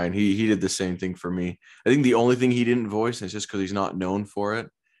humble guy, and he did the same thing for me. I think the only thing he didn't voice, and it's just because he's not known for it,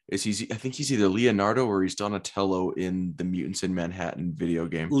 is I think he's either Leonardo or he's Donatello in the Mutants in Manhattan video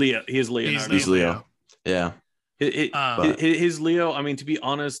game. He's Leonardo. He's Leo. Yeah. His Leo, I mean, to be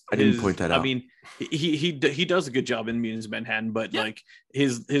honest, I didn't point that out. I mean, he does a good job in Mutants in Manhattan, but like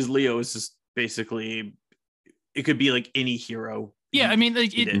his Leo is just basically, it could be like any hero. Yeah, I mean,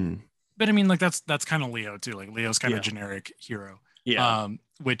 like but I mean, like that's kind of Leo too. Like Leo's kind of generic hero. Yeah.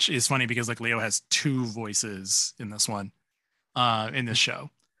 Which is funny because like Leo has two voices in this one, in this show.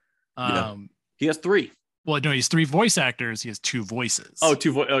 He has three. Well, no, he's three voice actors. He has two voices. Oh,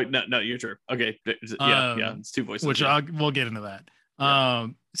 two voices. Oh, no, you're true. Okay. Yeah, it's two voices. Which we'll get into that.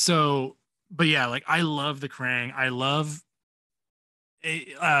 But yeah, like I love the Krang. I love,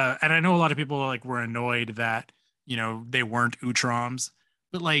 and I know a lot of people like were annoyed that they weren't Utroms,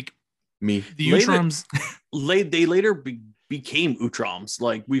 but like Me. the Later- Utroms. They later became Utroms.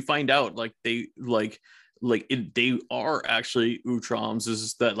 Like we find out, like they they are actually Utroms. Is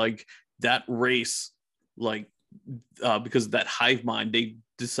just that like that race, like because of that hive mind, they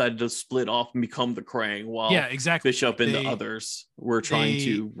decided to split off and become the Krang, while Yeah, exactly. Bishop and the others were trying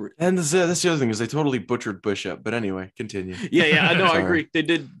to. And that's the other thing is they totally butchered Bishop. But anyway, continue. Yeah, I know. I Sorry. agree. They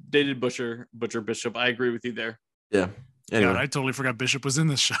did butcher Bishop. I agree with you there. Yeah. Anyway, God, I totally forgot Bishop was in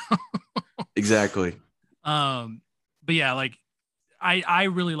this show. exactly. But yeah, like I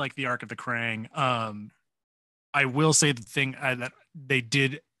really like the arc of the Krang. I will say the thing that they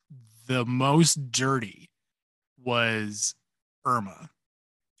did the most dirty was Irma,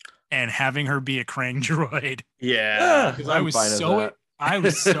 and having her be a Krang droid. Yeah, Because I was so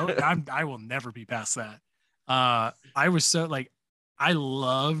I will never be past that. I was so like, I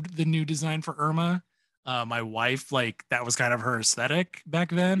loved the new design for Irma. My wife, like, that was kind of her aesthetic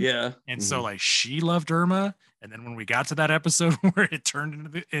back then. yeah. And so like she loved Irma. And then when we got to that episode where it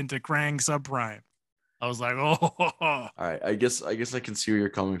turned into Krang Subprime, I was like, oh. All right, I guess I can see where you're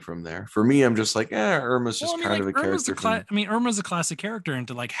coming from there. For me, I'm just like, Irma's just kind of a character. Irma's a classic character, and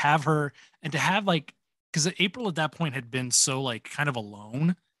to like have her and to have like, because April at that point had been so like kind of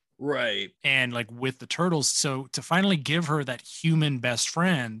alone, Right. and like with the turtles, so to finally give her that human best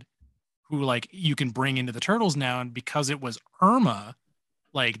friend who like you can bring into the turtles now, and because it was Irma,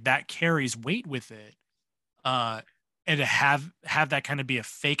 like that carries weight with it, and to have that kind of be a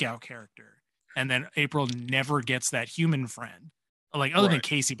fake out character. And then April never gets that human friend, like other than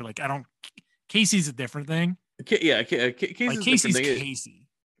Casey, but like Casey's a different thing. Casey's Like Casey's Casey,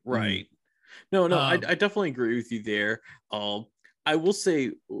 right? No, I definitely agree with you there. I will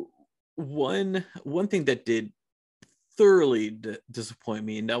say one thing that did thoroughly disappoint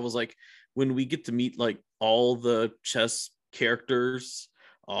me, and that was like when we get to meet like all the chess characters,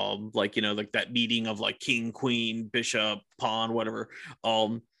 like like that meeting of like king, queen, bishop, pawn, whatever,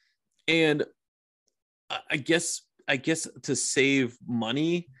 and I guess to save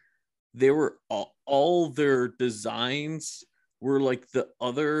money, they were all their designs were like the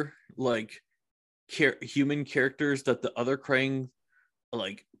other like human characters that the other Krang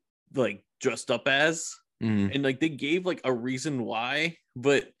like dressed up as, and like they gave like a reason why,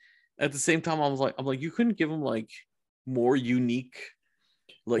 but at the same time I'm like you couldn't give them like more unique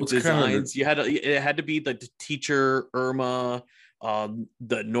like designs. It had to be like the teacher Irma,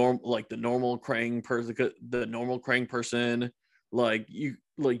 the normal Krang person, like you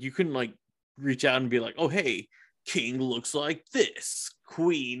couldn't like reach out and be like, oh hey, king looks like this,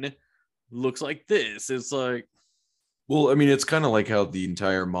 queen looks like this. It's like, well, I mean, it's kind of like how the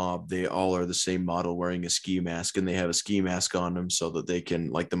entire mob, they all are the same model wearing a ski mask, and they have a ski mask on them so that they can,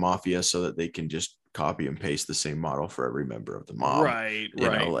 like the mafia, so that they can just copy and paste the same model for every member of the mob. right.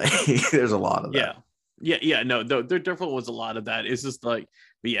 Like, there's a lot of that. Yeah. No, there definitely was a lot of that. It's just like,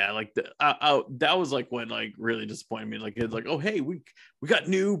 but yeah, like that was like what like really disappointed me. Like it's like, oh hey, we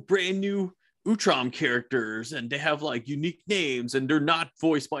got brand new Utrom characters, and they have like unique names, and they're not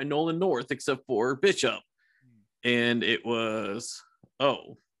voiced by Nolan North except for Bishop. And it was,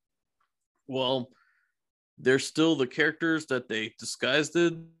 oh, well, they're still the characters that they disguised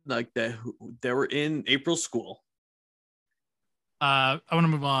it like that. They were in April's school. I want to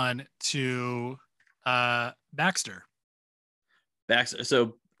move on to Baxter.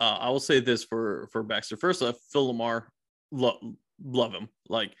 So I will say this for Baxter. First off, Phil Lamar, love him,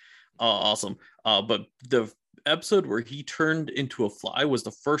 like awesome. But the episode where he turned into a fly was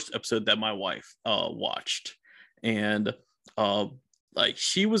the first episode that my wife watched, and like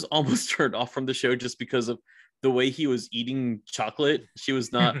she was almost turned off from the show just because of the way he was eating chocolate. She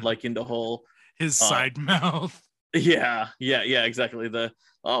was not like in the whole his side mouth. Yeah, exactly. I'm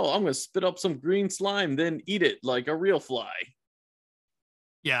gonna spit up some green slime, then eat it like a real fly.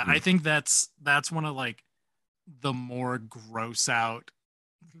 Yeah, I think that's one of like the more gross out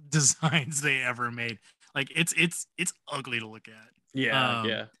designs they ever made. Like it's ugly to look at.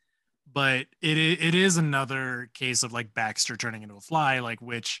 Yeah. But it is another case of like Baxter turning into a fly, like,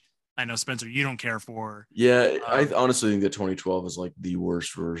 which I know, Spencer, you don't care for. Yeah, I honestly think that 2012 is like the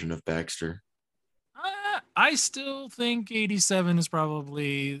worst version of Baxter. I still think 87 is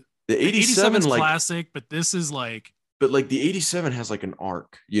probably the 87 like classic, but this is like. But like the 87 has like an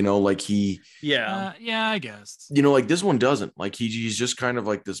arc, like he. Yeah, I guess. Like this one doesn't. Like he's just kind of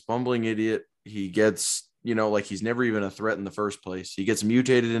like this bumbling idiot. He gets, like he's never even a threat in the first place. He gets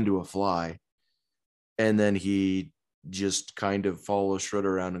mutated into a fly, and then he just kind of follows Shredder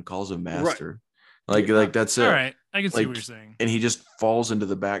around and calls him master. Like that's it. All right, I can see Like, what you're saying. and he just falls into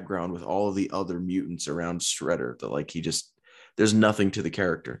the background with all of the other mutants around Shredder. That like he just there's nothing to the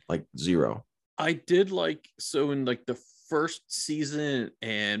character, like zero. I did like so in like the first season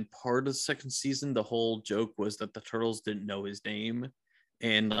and part of the second season, the whole joke was that the turtles didn't know his name.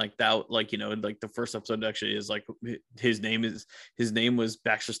 And like that, like, you know, like the first episode actually is like his name was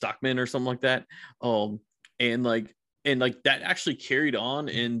Baxter Stockman or something like that. And like that actually carried on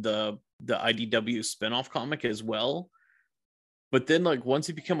in the IDW spinoff comic as well. But then like once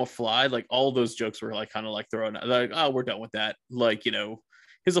he became a Fly, like all those jokes were like kind of like thrown out. Like, oh, we're done with that. Like, you know,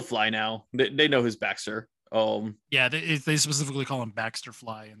 he's a Fly now. They know his Baxter. Yeah, they specifically call him Baxter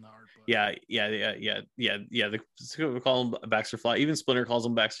Fly in the art book. Yeah. They call him Baxter Fly. Even Splinter calls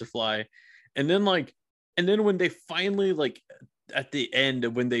him Baxter Fly. And then when they finally like at the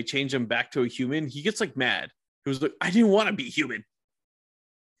end when they change him back to a human, he gets like mad. He was like, I didn't want to be human.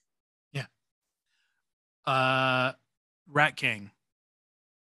 Yeah. Rat King.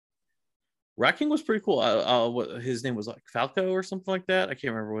 Rat King was pretty cool. What his name was, like Falco or something like that. I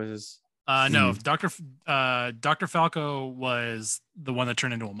can't remember what his. No, Dr. Falco was the one that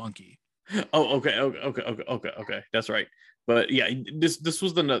turned into a monkey. Oh, okay. That's right. But yeah, this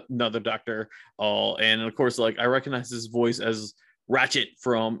was another doctor. And of course, like I recognize his voice as Ratchet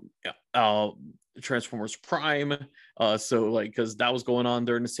from Transformers Prime. So like because that was going on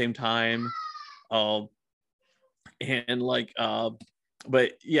during the same time. And like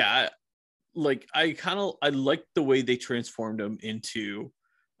but yeah, like I liked the way they transformed him into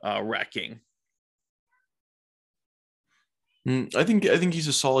Rat King. I think he's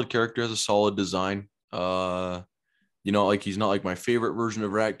a solid character, has a solid design. You know, like he's not like my favorite version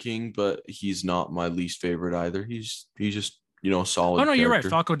of Rat King, but he's not my least favorite either. He's just, you know, solid. Oh no, character. You're right.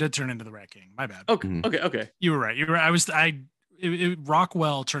 Falco did turn into the Rat King. My bad. Okay. You were right.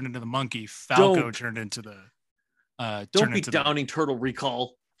 Rockwell turned into the monkey. Falco turned into the. Don't be downing Turtle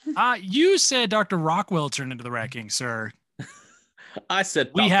Recall. You said Dr. Rockwell turned into the Rat King, sir. I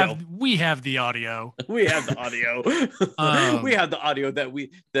said we have the audio. We have the audio. We have the audio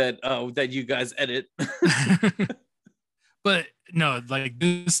that you guys edit. But no, like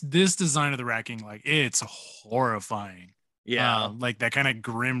this design of the Rat King, like it's horrifying. Yeah, like that kind of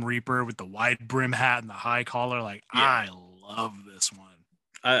Grim Reaper with the wide brim hat and the high collar. Like I love this one.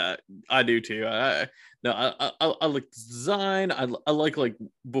 I do too. I like the design. I like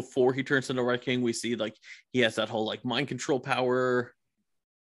before he turns into Rat King, we see like he has that whole like mind control power.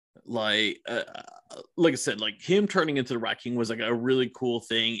 Like I said, like him turning into the Rat King was like a really cool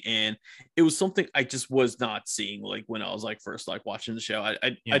thing, and it was something I just was not seeing like when I was like first like watching the show.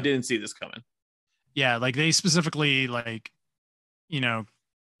 I didn't see this coming. Yeah, like they specifically like, you know,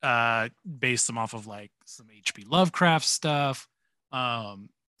 based them off of like some H.P. Lovecraft stuff.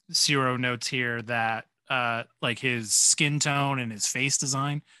 Zero notes here that like his skin tone and his face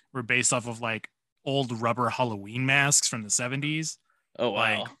design were based off of like old rubber Halloween masks from the 70s. Oh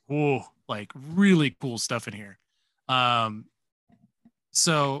wow. Like, whoa, like really cool stuff in here.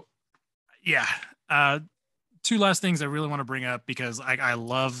 So yeah, two last things I really want to bring up because I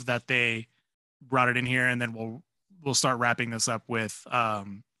love that they brought it in here, and then we'll start wrapping this up with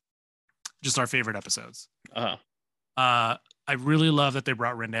just our favorite episodes. I really love that they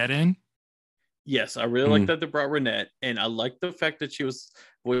brought Renette in. Yes, I really like that they brought Renette, and I like the fact that she was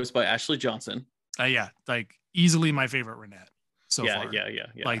voiced by Ashley Johnson. Yeah, like easily my favorite Renette so far. Yeah.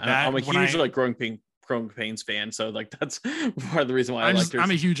 Like that, I'm a huge like Growing Pains fan, so like that's part of the reason why I liked her.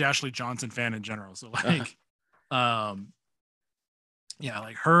 I'm a huge Ashley Johnson fan in general, so like, yeah,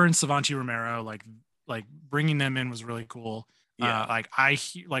 like her and Savanti Romero, like bringing them in was really cool. Yeah. When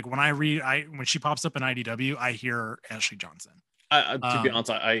she pops up in IDW, I hear Ashley Johnson. To be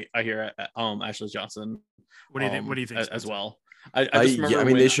honest, I hear Ashley Johnson. What do you think as well? I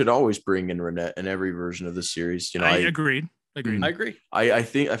mean, they should always bring in Renette in every version of the series. You know, agreed. I agree. I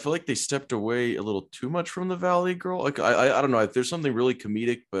feel like they stepped away a little too much from the Valley Girl. Like I don't know if there's something really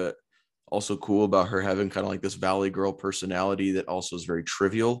comedic, but also cool about her having kind of like this Valley Girl personality that also is very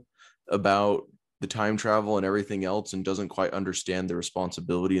trivial about the time travel and everything else, and doesn't quite understand the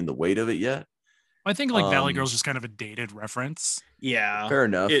responsibility and the weight of it yet. I think like Valley Girl is just kind of a dated reference. Yeah, fair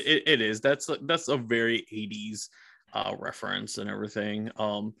enough. It is. That's a very 80s reference and everything.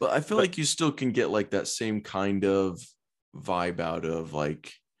 But I feel like you still can get like that same kind of vibe out of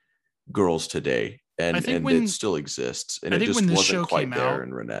like Girls Today, and it still exists, and it just wasn't quite there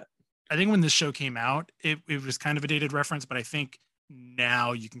in Renette. I think when this show came out, it was kind of a dated reference, but I think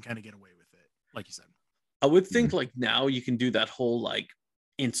now you can kind of get away with it, like you said. I would think like now you can do that whole like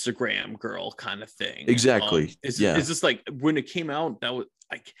Instagram girl kind of thing. Exactly. It's just like when it came out,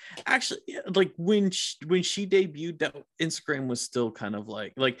 like actually like when she debuted, that Instagram was still kind of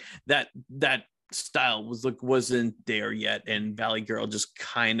like that style was like wasn't there yet, and Valley Girl just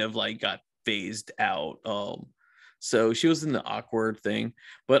kind of like got phased out. So she was in the awkward thing.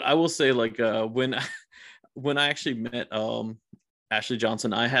 But I will say, like, when when I actually met Ashley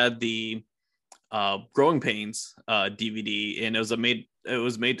Johnson, I had the Growing Pains DVD, and it was made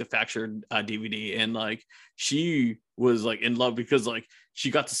to facture DVD, and like she was like in love because like she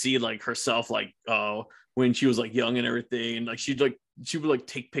got to see like herself like when she was like young and everything, and like she would like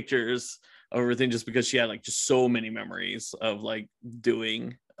take pictures of everything just because she had like just so many memories of like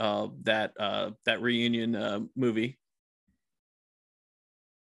doing that reunion movie.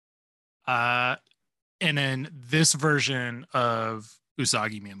 And then this version of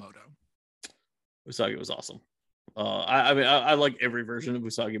Usagi Miyamoto. Usagi was awesome. I mean, I like every version of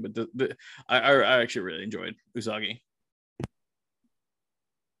Usagi, but I actually really enjoyed Usagi.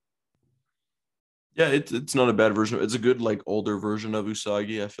 Yeah, it's not a bad version. It's a good like older version of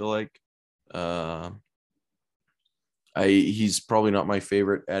Usagi. I feel like. He's probably not my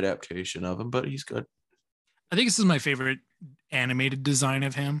favorite adaptation of him, but he's good. I think this is my favorite animated design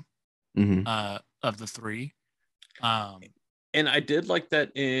of him. Of the three. And I did like that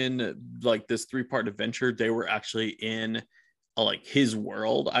in like this 3-part adventure, they were actually in like his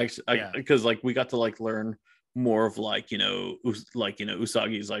world. Because like we got to like learn more of like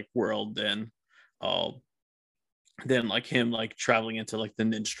Usagi's like world than like him like traveling into like the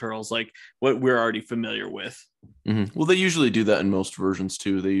Ninja Turtles, like what we're already familiar with. Well, they usually do that in most versions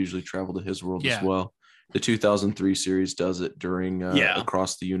too. They usually travel to his world as well. The 2003 series does it during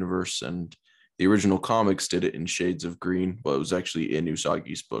Across the Universe, and the original comics did it in Shades of Green, but it was actually in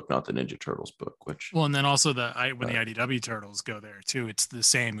Usagi's book, not the Ninja Turtles book. And then also when the IDW Turtles go there too, it's the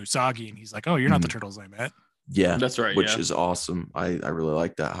same Usagi, and he's like, "Oh, you're not the Turtles I met." Yeah, that's right. Which is awesome. I really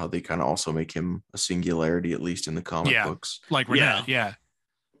like that, how they kind of also make him a singularity, at least in the comic books. Like Renette, yeah.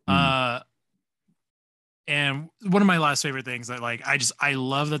 And one of my last favorite things that like I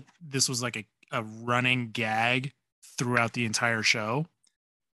love that this was like a running gag throughout the entire show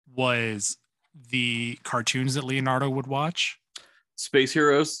was the cartoons that Leonardo would watch. Space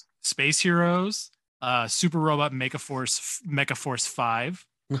Heroes, Super Robot Mechaforce 5,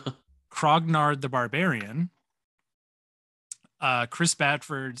 Krognard the Barbarian, Chris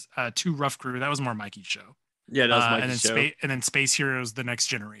Badford's Too Rough Crew. That was more Mikey's show. Yeah, that was Mikey's show. And then Space Heroes, The Next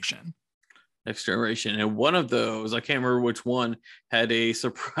Generation. And one of those, I can't remember which one, had a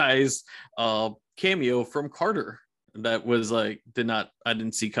surprise cameo from Carter that was like I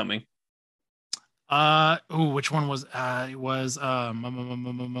didn't see coming. Which one was it was I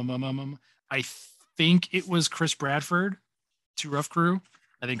think it was Chris Bradford, Too Rough Crew.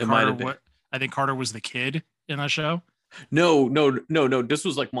 I think Carter was the kid in that show. No. This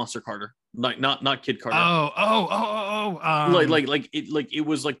was like Monster Carter, like not Kid Carter. It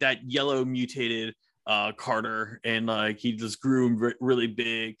was like that yellow mutated Carter, and like he just grew really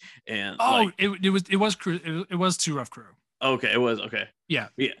big, and it was Too Rough Crew. Okay, it was okay. Yeah.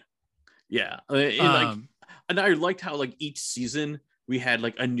 And I liked how like each season we had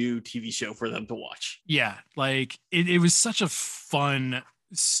like a new TV show for them to watch. Yeah, like it was such a fun,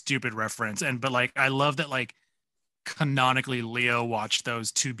 stupid reference, but like I love that like canonically Leo watched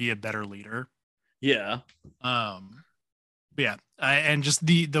those to be a better leader. Yeah. And just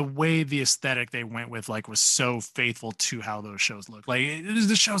the way the aesthetic they went with like was so faithful to how those shows look. Like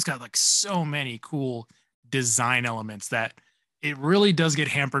the show's got like so many cool design elements that it really does get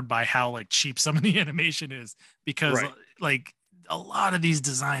hampered by how like cheap some of the animation is, because like a lot of these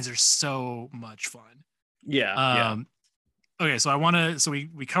designs are so much fun. Okay, so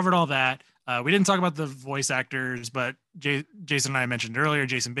we covered all that. We didn't talk about the voice actors, but Jason and I mentioned earlier,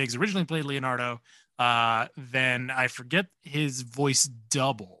 Jason Biggs originally played Leonardo. Then I forget his voice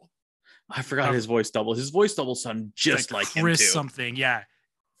double. I forgot his voice double. His voice double sounded just like him too. Chris something, yeah.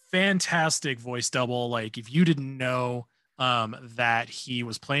 Fantastic voice double. Like if you didn't know that he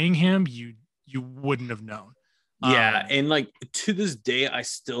was playing him, you wouldn't have known. And like to this day, I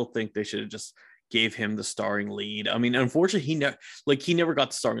still think they should have just gave him the starring lead. I mean, unfortunately, he never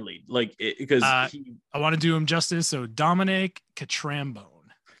got the starring lead. Like because I want to do him justice. So Dominic Catrambone.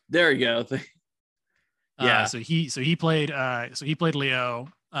 There you go. So he played Leo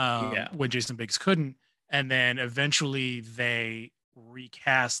when Jason Biggs couldn't, and then eventually they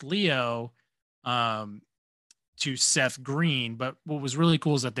recast Leo to Seth Green. But what was really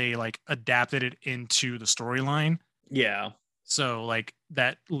cool is that they like adapted it into the storyline. Yeah. So like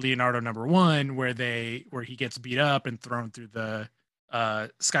that Leonardo #1 where he gets beat up and thrown through the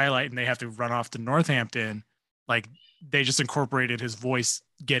skylight and they have to run off to Northampton. like they just incorporated his voice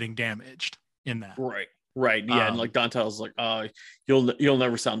getting damaged in that. Right. Yeah. And like Dontel's like, you'll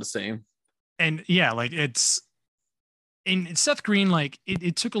never sound the same. And yeah, like it's, and Seth Green, like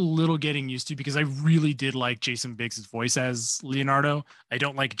it took a little getting used to, because I really did like Jason Biggs' voice as Leonardo. I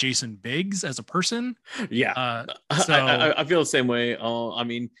don't like Jason Biggs as a person. Yeah. So I feel the same way. I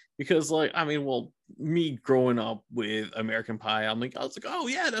mean, because like, I mean, well, me growing up with American Pie, I was like, oh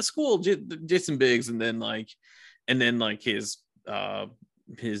yeah, that's cool, Jason Biggs, and then his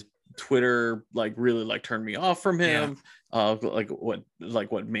Twitter like really like turned me off from him. Like what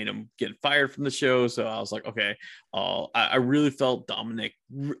made him get fired from the show. So I was like, okay. I really felt Dominic.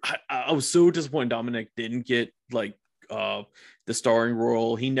 I was so disappointed Dominic didn't get like the starring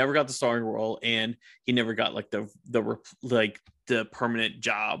role. He never got the starring role, and he never got like the permanent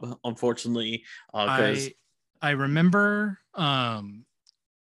job, unfortunately. Because I remember talking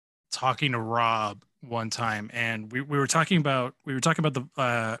to Rob one time, and we were talking about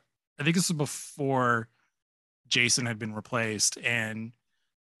the I think this was before Jason had been replaced, and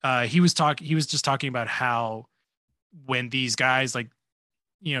he was just talking about how when these guys like,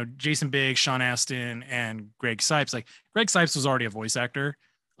 you know, Jason Biggs, Sean Astin, and Greg Sipes, like Greg Sipes was already a voice actor,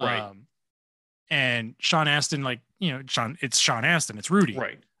 right? And Sean Astin, like, you know, it's Sean Astin, it's Rudy,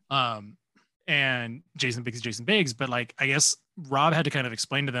 right? And Jason Biggs is Jason Biggs, but like I guess Rob had to kind of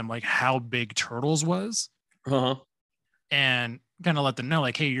explain to them like how big Turtles was, and kind of let them know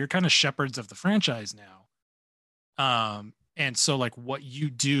like, hey, you're kind of shepherds of the franchise now, and so like what you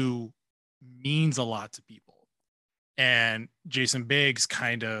do means a lot to people. And Jason Biggs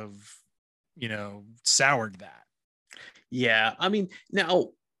kind of, you know, soured that. Yeah, I mean, now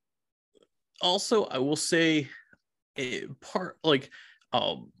also I will say part of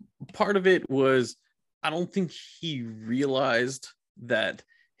it was, I don't think he realized that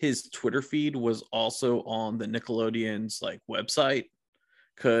his Twitter feed was also on the Nickelodeon's like website,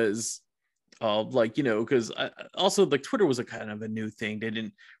 because because also like Twitter was a kind of a new thing. They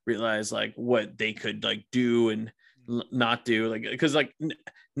didn't realize like what they could like do and not do, like, because like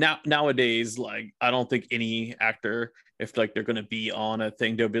nowadays, like I don't think any actor, if like they're gonna be on a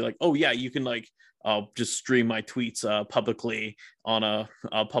thing, they'll be like, oh yeah, you can like just stream my tweets publicly on a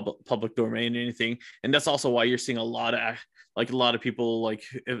public domain or anything. And that's also why you're seeing a lot of people, like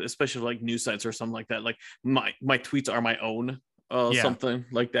especially like news sites or something like that, like my tweets are my own, something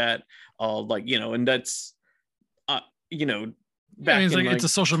like that, and that's back in it's a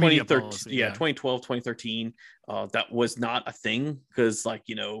social media policy, 2012, 2013, that was not a thing, because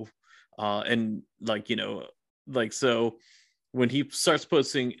so when he starts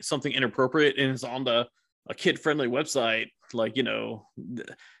posting something inappropriate and it's on a kid-friendly website,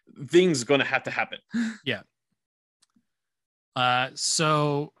 things going to have to happen. Yeah.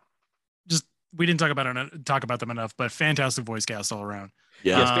 So just, we didn't talk about them enough, but fantastic voice cast all around.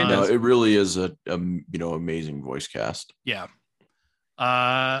 Yeah, yes, it really is a amazing voice cast. Yeah.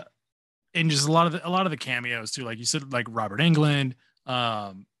 And just a lot of the cameos too, like you said, like Robert Englund,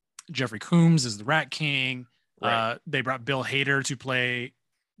 Jeffrey Combs is the Rat King. Right. They brought Bill Hader to play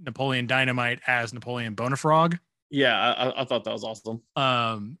Napoleon Dynamite as Napoleon Bonafrog. Yeah, I thought that was awesome.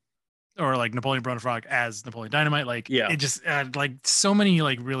 Or like Napoleon Bonafrog as Napoleon Dynamite. Like, yeah, it just like so many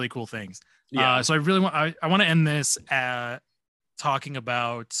like really cool things. Yeah. So I really want to end this talking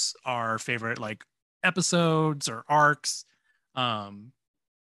about our favorite like episodes or arcs.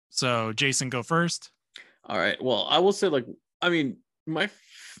 So Jason, go first. All right. Well, I will say, like, I mean,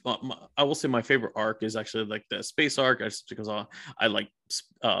 I will say my favorite arc is actually like the space arc, just because I like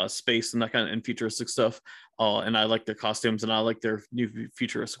space and that kind of and futuristic stuff, and I like their costumes and I like their new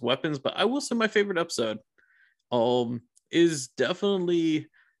futuristic weapons. But I will say my favorite episode is definitely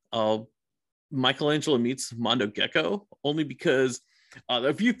Michelangelo meets Mondo Gecko, only because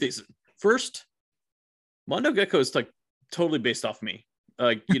a few things. First, Mondo Gecko is like totally based off me.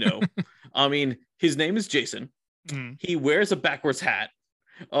 Like, I mean, his name is Jason. Mm. He wears a backwards hat.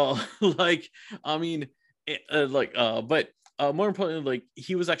 But more importantly, like,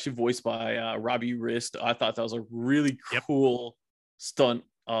 he was actually voiced by Robbie Rist. I thought that was a really cool stunt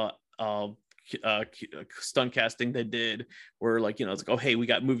casting they did, where like, it's like, oh hey, we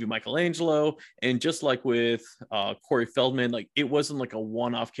got movie Michelangelo. And just like with Corey Feldman, like, it wasn't like a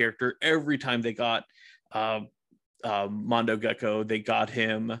one-off character. Every time they got Mondo Gecko, they got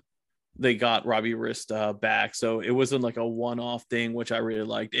Robbie Rist back, so it wasn't like a one-off thing, which I really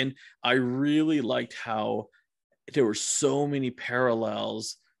liked. And I really liked how there were so many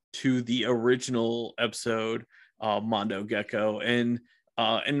parallels to the original episode, Mondo Gecko. And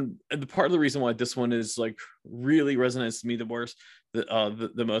the part of the reason why this one is like really resonates to me the most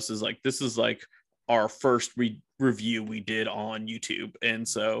is like, this is like our first review we did on YouTube, and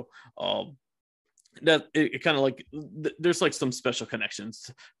so that it kind of like there's like some special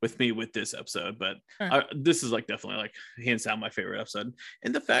connections with me with this episode, but this is like definitely like hands down my favorite episode.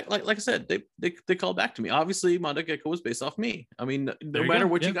 And the fact, like I said, they called back to me. Obviously, Mondo Gecko was based off me. I mean, no matter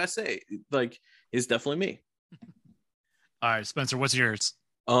what you guys say, like it's definitely me. All right, Spencer, what's yours?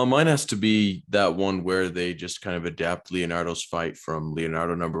 Mine has to be that one where they just kind of adapt Leonardo's fight from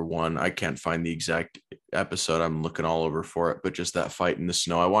Leonardo #1. I can't find the exact episode. I'm looking all over for it, but just that fight in the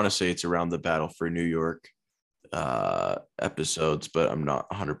snow. I want to say it's around the Battle for New York episodes, but I'm not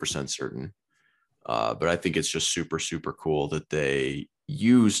 100% certain. But I think it's just super, super cool that they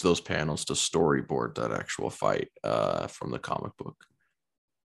use those panels to storyboard that actual fight from the comic book.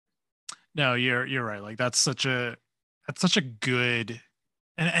 No, you're right. Like that's such a good.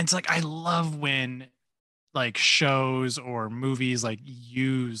 And it's like, I love when like shows or movies like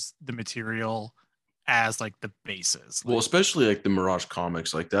use the material as like the basis. Well, especially like the Mirage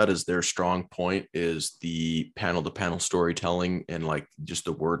Comics, like that is their strong point, is the panel to panel storytelling and like just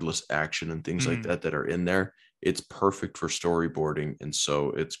the wordless action and things like that are in there. It's perfect for storyboarding. And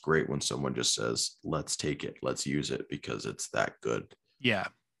so it's great when someone just says, let's take it, let's use it, because it's that good. Yeah.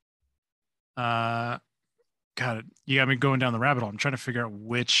 God, you got me going down the rabbit hole. I'm trying to figure out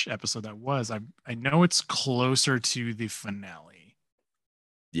which episode that was. I know it's closer to the finale.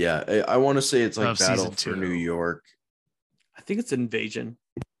 Yeah, I want to say it's like Battle for 2. New York. I think it's Invasion.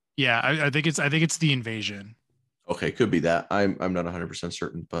 Yeah, I think it's the Invasion. Okay, could be that. I'm not 100%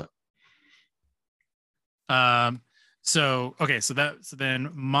 certain, but so then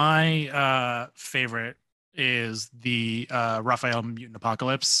my favorite is the Raphael Mutant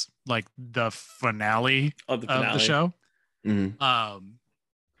Apocalypse, like the finale of the show. Mm-hmm.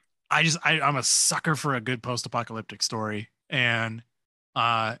 I'm a sucker for a good post-apocalyptic story, and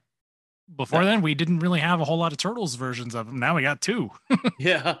before then we didn't really have a whole lot of Turtles versions of them. Now we got 2.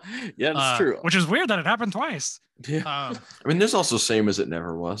 yeah, that's true. Which is weird that it happened twice. Yeah. I mean, there's also Same as It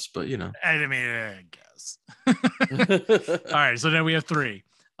Never Was, but you know. I mean, I guess. All right, so now we have 3.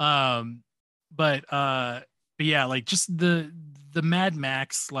 But yeah, like just the Mad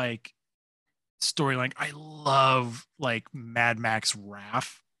Max like storyline. I love like Mad Max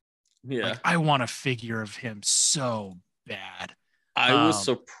Raph. Yeah, like, I want a figure of him so bad. I was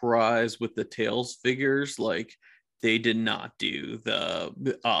surprised with the Tails figures. Like they did not do the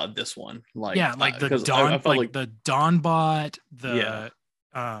this one. Like like the Dawn, like the Dawnbot.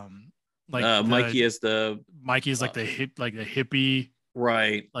 Mikey is like the hippie.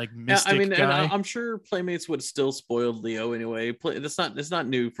 Right, like mystic guy. And I'm sure Playmates would still spoil Leo anyway. It's not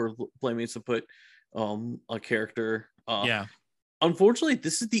new for Playmates to put a character. Unfortunately,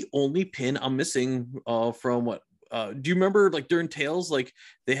 this is the only pin I'm missing from what. Do you remember like during Tales, like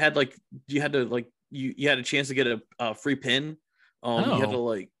they had like you had a chance to get a free pin. You had to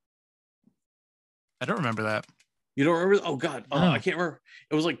like. I don't remember that. You don't remember? Oh God, I can't remember.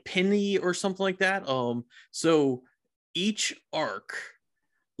 It was like Penny or something like that. So each arc,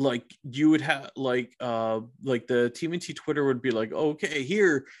 like you would have like the TMNT Twitter would be like, okay,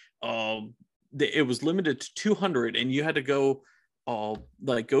 here, it was limited to 200, and you had to go to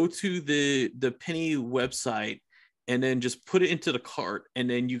the Penny website and then just put it into the cart, and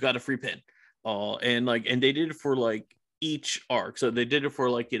then you got a free pin. And they did it for like each arc. So they did it for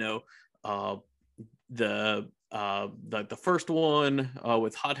like, the first one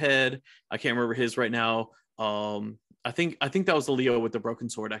with Hothead. I can't remember his right now. I think that was the Leo with the broken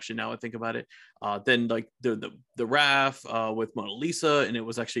sword. Actually, now I think about it. Then like the Raph with Mona Lisa, and it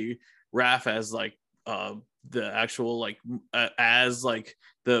was actually Raph as like the actual like as like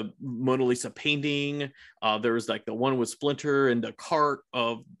the Mona Lisa painting. There was like the one with Splinter and the cart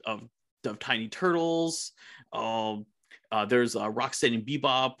of Tiny Turtles. There's Rocksteady and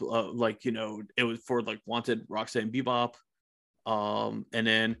Bebop. It was for like Wanted Rocksteady and Bebop.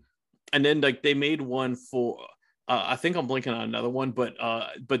 And then like they made one for. I think I'm blanking on another one, but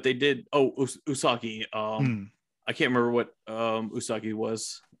they did. Usagi. I can't remember what Usagi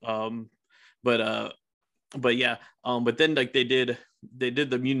was. But yeah. But then like they did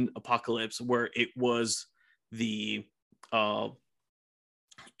the Mutant Apocalypse, where it was the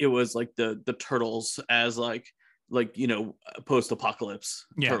Turtles as like post-apocalypse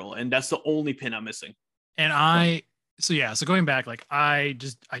turtle, and that's the only pin I'm missing. And so going back, like I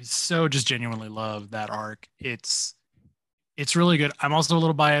just genuinely love that arc. It's really good. I'm also a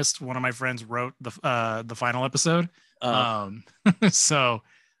little biased. One of my friends wrote the final episode. So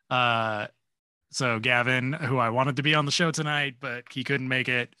Gavin, who I wanted to be on the show tonight, but he couldn't make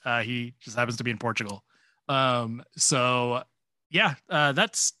it. He just happens to be in Portugal. So yeah,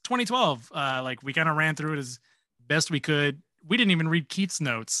 that's 2012. Like we kind of ran through it as best we could. We didn't even read Keith's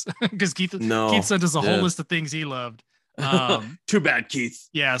notes because Keith sent us a whole list of things he loved. Too bad, Keith.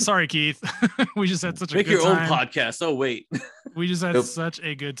 Yeah, sorry, Keith. We just had such a Make good time. Make your own podcast. Oh wait, we just had such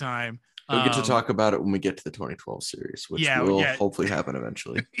a good time. We'll get to talk about it when we get to the 2012 series, which will hopefully happen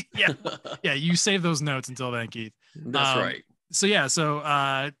eventually. yeah. You save those notes until then, Keith. That's right.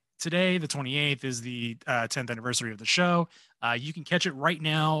 So today, the 28th, is the 10th anniversary of the show. You can catch it right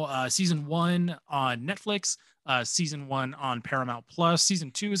now. Season 1 on Netflix. Season 1 on Paramount Plus.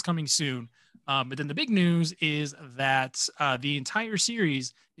 Season 2 is coming soon. But then the big news is that the entire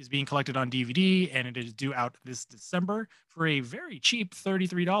series is being collected on DVD, and it is due out this December for a very cheap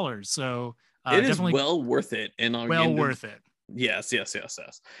 $33. So it is definitely well worth it. And worth it. Yes. If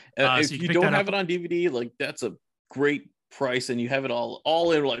you don't have it on DVD, like that's a great price, and you have it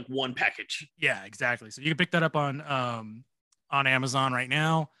all in like one package. Yeah, exactly. So you can pick that up on Amazon right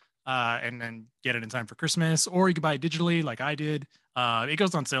now, and then get it in time for Christmas, or you can buy it digitally like I did. It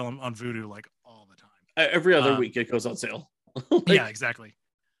goes on sale on Vudu like all the time. Every other week it goes on sale. Yeah, exactly.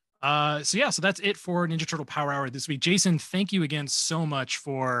 So that's it for Ninja Turtle Power Hour this week. Jason, thank you again so much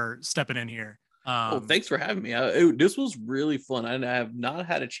for stepping in here. Thanks for having me. This was really fun. I have not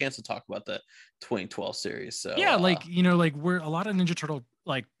had a chance to talk about the 2012 series. So yeah, we're a lot of Ninja Turtle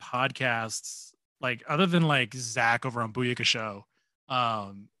like podcasts, like other than like Zach over on Booyaka Show.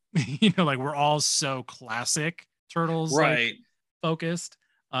 Like we're all so classic Turtles right focused.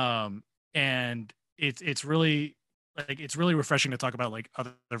 And it's really refreshing to talk about like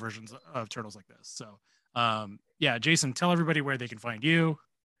other versions of Turtles like this. So Jason, tell everybody where they can find you.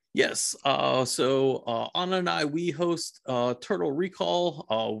 Yes. So Anna and I, we host Turtle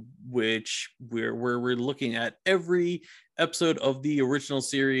Recall, which we're looking at every episode of the original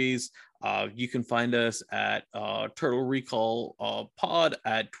series. You can find us at Turtle Recall Pod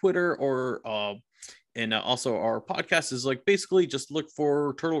at Twitter, or and also our podcast is like basically just look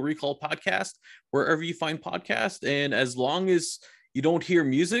for Turtle Recall Podcast wherever you find podcast. And as long as you don't hear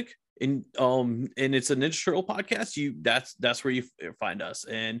music, and it's a Ninja Turtle podcast, that's where you find us.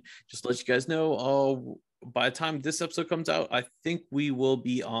 And just to let you guys know, by the time this episode comes out, I think we will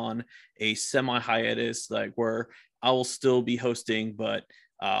be on a semi hiatus, like where I will still be hosting, but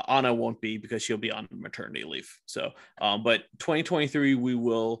Anna won't be because she'll be on maternity leave. So but 2023 we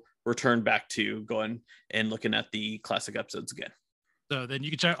will return back to going and looking at the classic episodes again. So then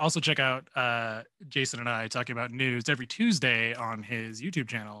you can also check out Jason and I talking about news every Tuesday on his YouTube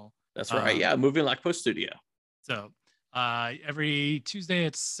channel. That's right. Yeah, Moving Like Post Studio. So every Tuesday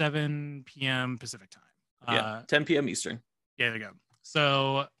at 7 p.m. Pacific time. 10 p.m. Eastern. Yeah, there you go.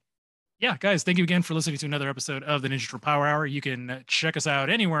 So yeah, guys, thank you again for listening to another episode of the Ninja Turtle Power Hour. You can check us out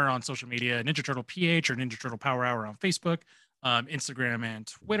anywhere on social media, Ninja Turtle PH or Ninja Turtle Power Hour on Facebook, Instagram, and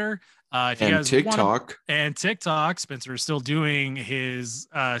Twitter. If you guys TikTok. And TikTok. Spencer is still doing his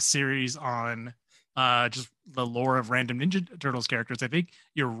series on just the lore of random Ninja Turtles characters. I think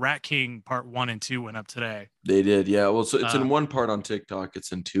your Rat King part 1 and 2 went up today. They did, yeah. Well, so it's in one part on TikTok,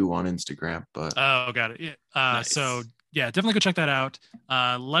 it's in 2 on Instagram, but got it. Yeah. Nice. So yeah, definitely go check that out.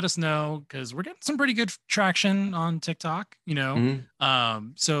 Let us know, because we're getting some pretty good traction on TikTok, Mm-hmm.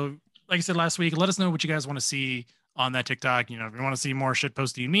 So like I said last week, let us know what you guys want to see on that TikTok. If you want to see more shit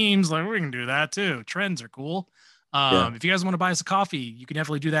posting memes, like we can do that too. Trends are cool. If you guys want to buy us a coffee, you can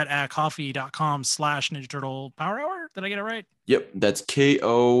definitely do that at coffee.com/Ninja Turtle Power Hour. Did I get it right? Yep. That's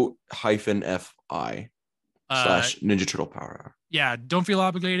KO-FI /Ninja Turtle Power Hour. Yeah. Don't feel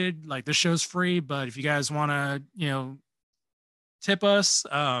obligated. Like, this show's free, but if you guys want to, tip us,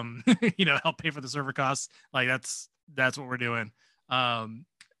 help pay for the server costs, like that's what we're doing. We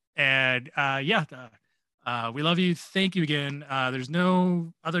love you. Thank you again. There's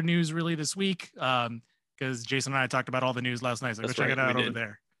no other news really this week. Because Jason and I talked about all the news last night. So go check it out over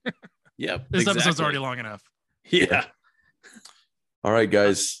there. Yep. This episode's already long enough. Yeah. All right,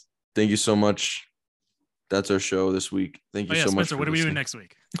 guys. Thank you so much. That's our show this week. Thank you so much. Spencer, what are we doing next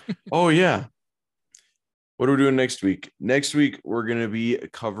week? Oh, yeah. What are we doing next week? Next week, we're going to be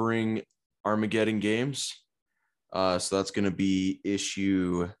covering Armageddon Games. So that's going to be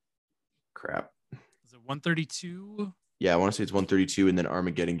issue... Crap. Is it 132? Yeah, I want to say it's 132, and then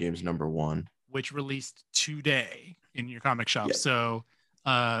Armageddon Games #1. Which released today in your comic shop. Yeah. So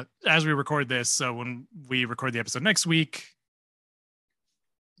as we record this, so when we record the episode next week,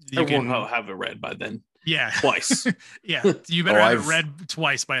 you can have it read by then. Yeah. Twice. Yeah. You better have it read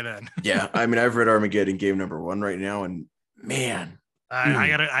twice by then. Yeah. I mean, I've read Armageddon Game #1 right now, and man.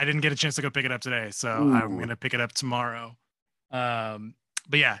 I didn't get a chance to go pick it up today. So I'm going to pick it up tomorrow.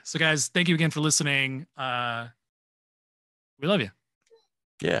 But yeah. So guys, thank you again for listening. We love you.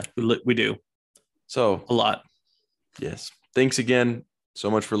 Yeah. We do. So a lot. Yes. Thanks again so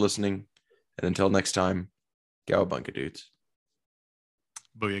much for listening. And until next time, Cowabunga dudes.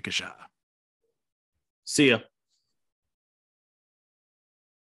 Booyakasha. See ya.